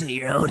dick to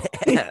your own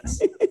ass?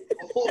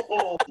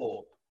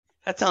 Oh,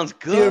 that sounds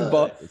Dude, good.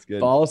 That's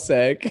good. Ball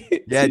sack.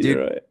 Yeah, dude.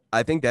 You're right.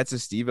 I think that's a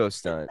Steve-O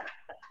stunt.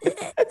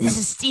 This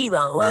is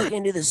Steve-O.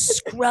 Welcome to the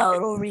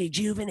scrotal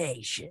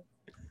rejuvenation.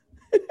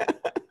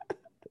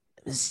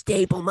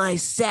 Staple my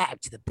sack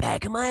to the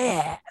back of my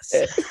ass.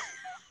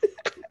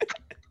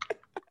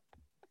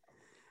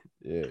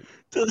 Yeah.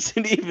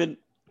 Doesn't even.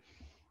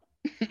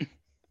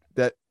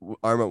 That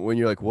Arma, when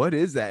you're like, what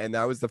is that? And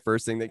that was the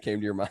first thing that came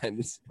to your mind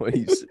is when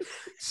you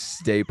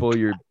staple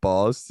your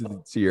balls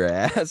to your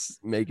ass,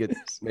 make it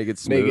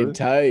smooth. Make it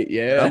tight. And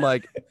Yeah. I'm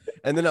like,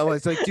 and then I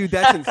was like, dude,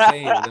 that's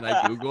insane. And then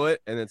I Google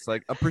it, and it's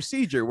like a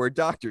procedure where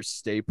doctors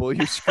staple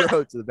your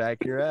scrot to the back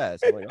of your ass.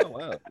 I'm like, oh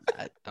wow,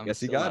 I'm Guess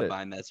he still got not it.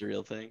 buying that's a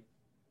real thing.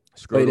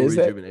 scrotal Wait, is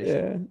that?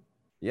 rejuvenation.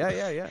 Yeah.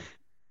 Yeah.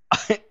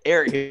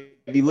 Eric,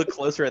 if you look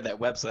closer at that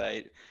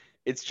website,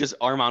 it's just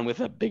Armand with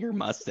a bigger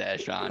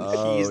mustache on.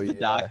 Oh, He's the yeah.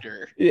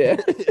 doctor. Yeah.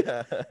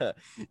 Yeah.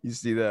 You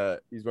see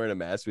he's wearing a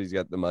mask, but he's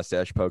got the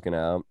mustache poking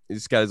out. He's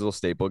just got his little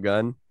staple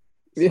gun,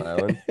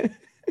 smiling.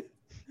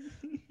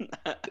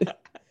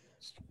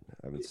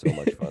 Having so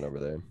much fun over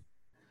there.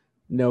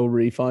 No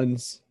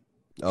refunds.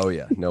 Oh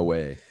yeah, no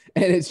way.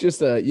 And it's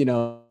just not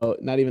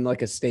even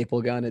like a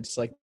staple gun. It's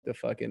like the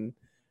fucking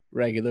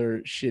regular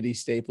shitty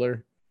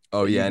stapler.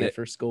 Oh that you yeah, and get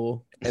for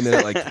school. and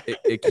then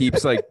it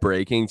keeps like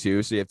breaking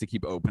too, so you have to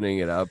keep opening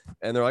it up,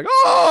 and they're like,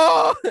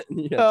 oh,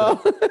 you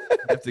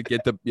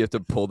have to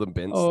pull the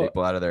bent Oh.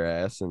 staple out of their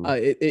ass, and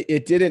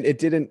It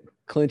didn't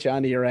clinch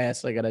onto your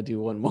ass. I gotta do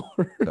one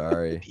more.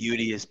 sorry.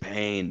 Beauty is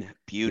pain.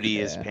 Beauty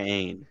is Yeah.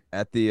 pain.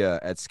 At the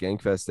at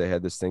Skankfest, they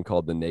had this thing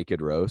called the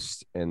Naked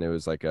Roast, and it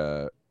was like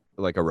a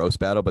roast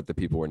battle, but the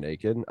people were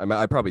naked.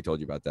 I probably told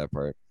you about that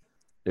part.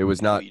 It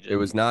was No, not. you It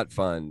was didn't. not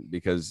fun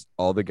because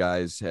all the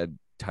guys had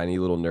tiny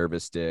little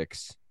nervous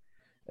dicks,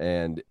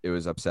 and it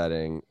was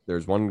upsetting. There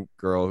was one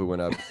girl who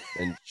went up,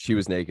 and she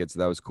was naked, so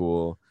that was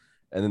cool.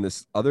 And then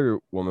this other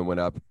woman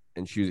went up,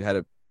 and she had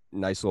a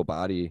nice little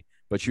body,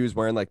 but she was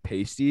wearing like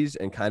pasties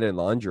and kind of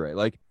lingerie.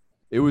 Like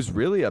it was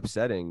really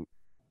upsetting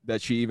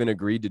that she even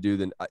agreed to do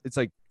the. It's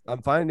like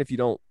I'm fine if you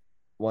don't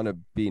want to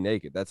be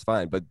naked, that's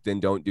fine, but then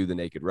don't do the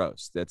naked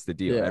roast. That's the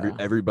deal. Yeah.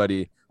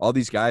 Everybody, all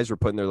these guys were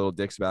putting their little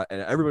dicks about,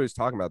 and everybody was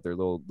talking about their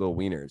little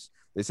wieners.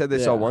 They said they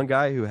saw Yeah. one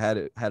guy who had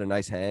a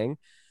nice hang,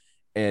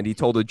 and he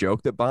told a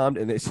joke that bombed,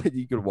 and they said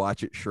you could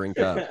watch it shrink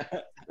up.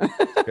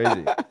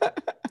 Crazy.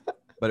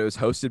 But it was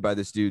hosted by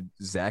this dude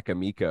Zach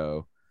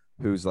Amico,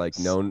 who's like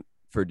known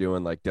for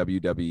doing like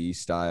WWE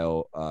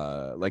style,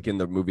 like in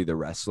the movie The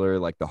Wrestler,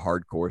 like the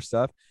hardcore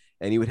stuff.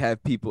 And he would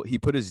have people. He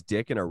put his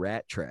dick in a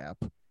rat trap,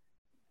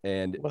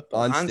 and What the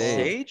on On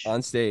stage,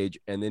 stage?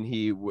 and then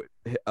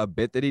a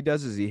bit that he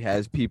does is he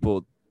has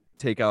people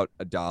take out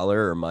 $1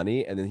 or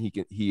money, and then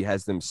he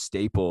has them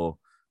staple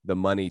the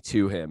money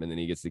to him, and then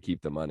he gets to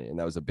keep the money. And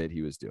that was a bit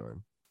he was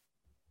doing.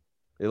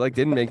 It like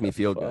didn't make me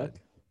feel good.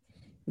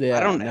 Yeah.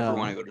 I don't no. ever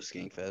want to go to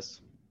Skankfest.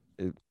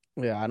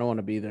 Yeah, I don't want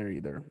to be there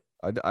either.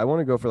 I want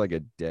to go for like a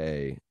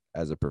day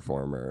as a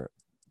performer,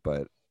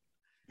 but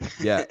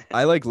yeah,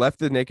 I like left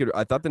the naked.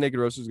 I thought the naked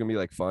roast was gonna be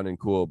like fun and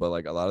cool, but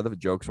like a lot of the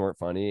jokes weren't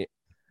funny.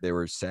 They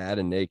were sad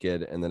and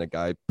naked, and then a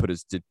guy put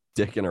his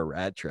dick in a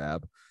rat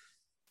trap.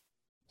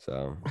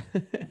 So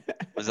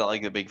Was that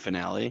like the big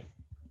finale?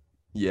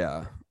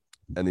 yeah,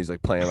 and he's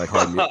like playing like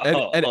hard music,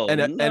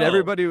 and no.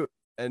 everybody,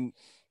 and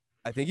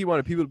I think he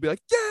wanted people to be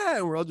like, yeah,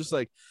 and we're all just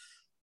like,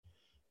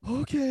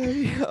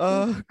 okay,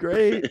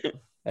 great,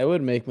 That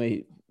would make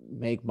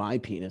my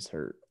penis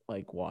hurt,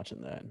 like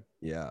watching that.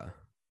 yeah.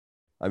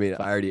 I mean,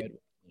 If I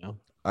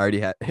already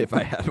had if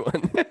I had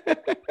one.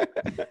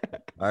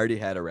 I already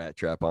had a rat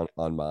trap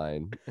on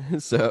mine,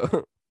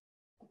 so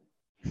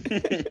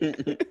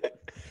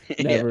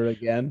Yeah. Never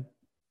again.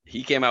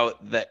 He came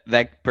out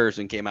that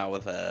person came out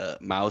with a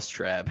mouse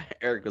trap.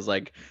 Eric was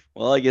like,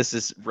 "Well, I guess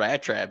this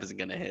rat trap isn't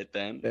gonna hit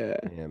then." Yeah.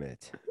 damn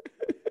it,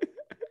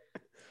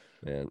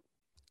 man.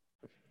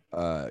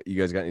 You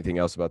guys got anything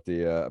else about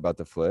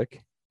the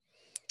flick?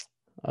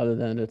 Other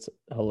than it's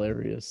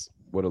hilarious.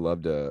 Would have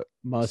loved to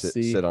Must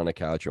see. sit on a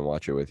couch and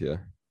watch it with you.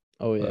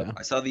 Oh yeah.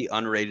 I saw the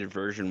unrated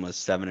version was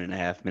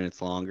 7.5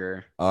 minutes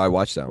longer. Oh, I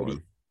watched that What do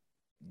one.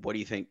 What do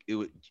you think?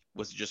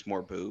 Was it just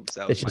more boobs?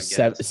 That was It's my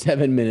just guess.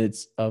 7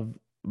 minutes of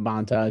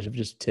montage of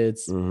just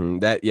tits. Mhm.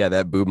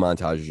 That boob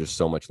montage is just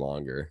so much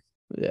longer.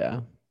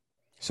 Yeah.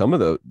 Some of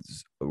those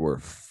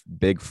were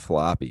big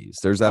floppies.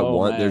 There's that Oh,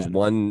 one. There's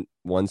man.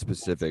 one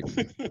specific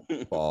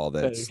ball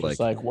It's that's just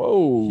like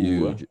whoa.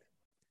 huge.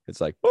 It's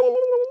like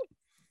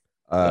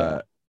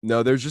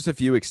no, there's just a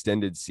few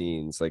extended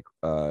scenes, like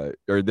or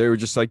they were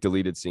just like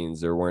deleted scenes.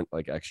 There weren't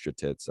like extra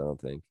tits, I don't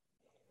think.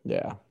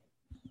 Yeah.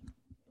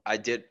 I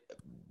did.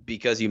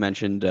 because you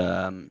mentioned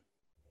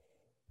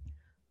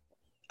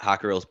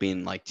hot girls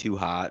being like too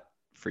hot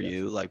for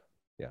you, like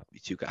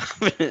too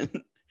confident.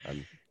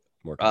 I'm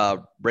more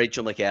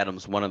Rachel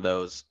McAdams, one of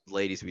those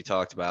ladies we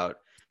talked about,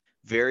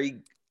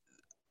 very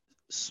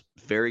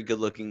good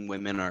looking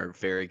women are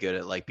very good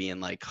at like being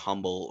like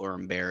humble or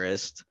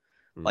embarrassed.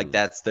 Like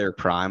that's their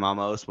prime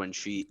almost when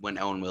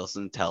Owen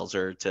Wilson tells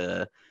her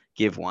to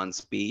give one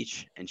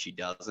speech and she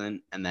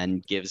doesn't, and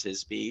then gives his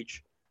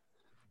speech.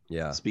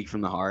 Yeah. Speak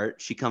from the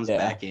heart. She comes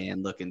back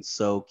in looking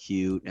so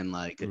cute and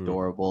like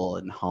adorable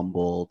and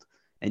humbled,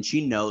 and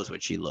she knows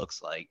what she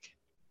looks like.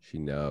 She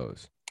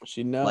knows.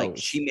 Like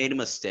she made a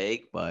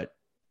mistake, but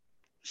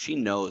she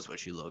knows what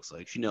she looks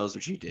like. She knows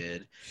what she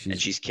did, and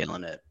she's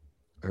killing it.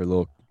 Her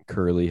little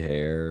curly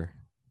hair,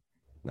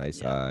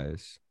 nice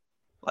eyes.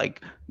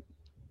 Like,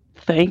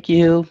 thank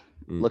you.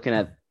 Looking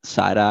at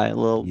side eye a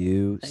little.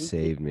 You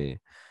saved me.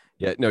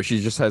 Yeah, no,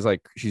 she's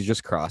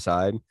just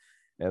cross-eyed,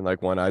 and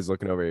like one eye's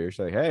looking over here. She's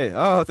like, "Hey,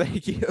 oh,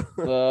 thank you."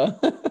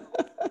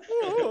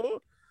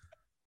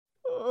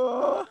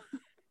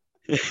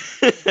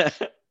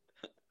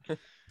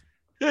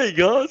 Hey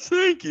guys,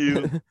 thank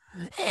you.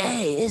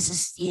 Hey, this is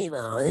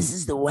Steve-O. This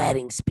is the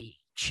wedding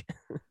speech.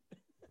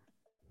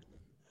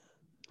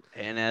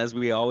 And as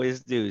we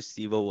always do,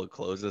 Steve-O will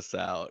close us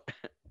out.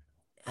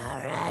 All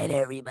right,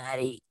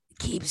 everybody.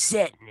 Keep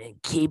sitting and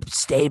keep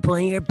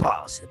stapling your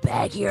balls to the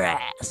back of your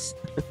ass.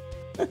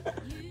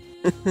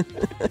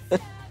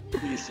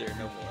 Please, sir,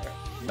 no more.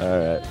 All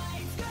right.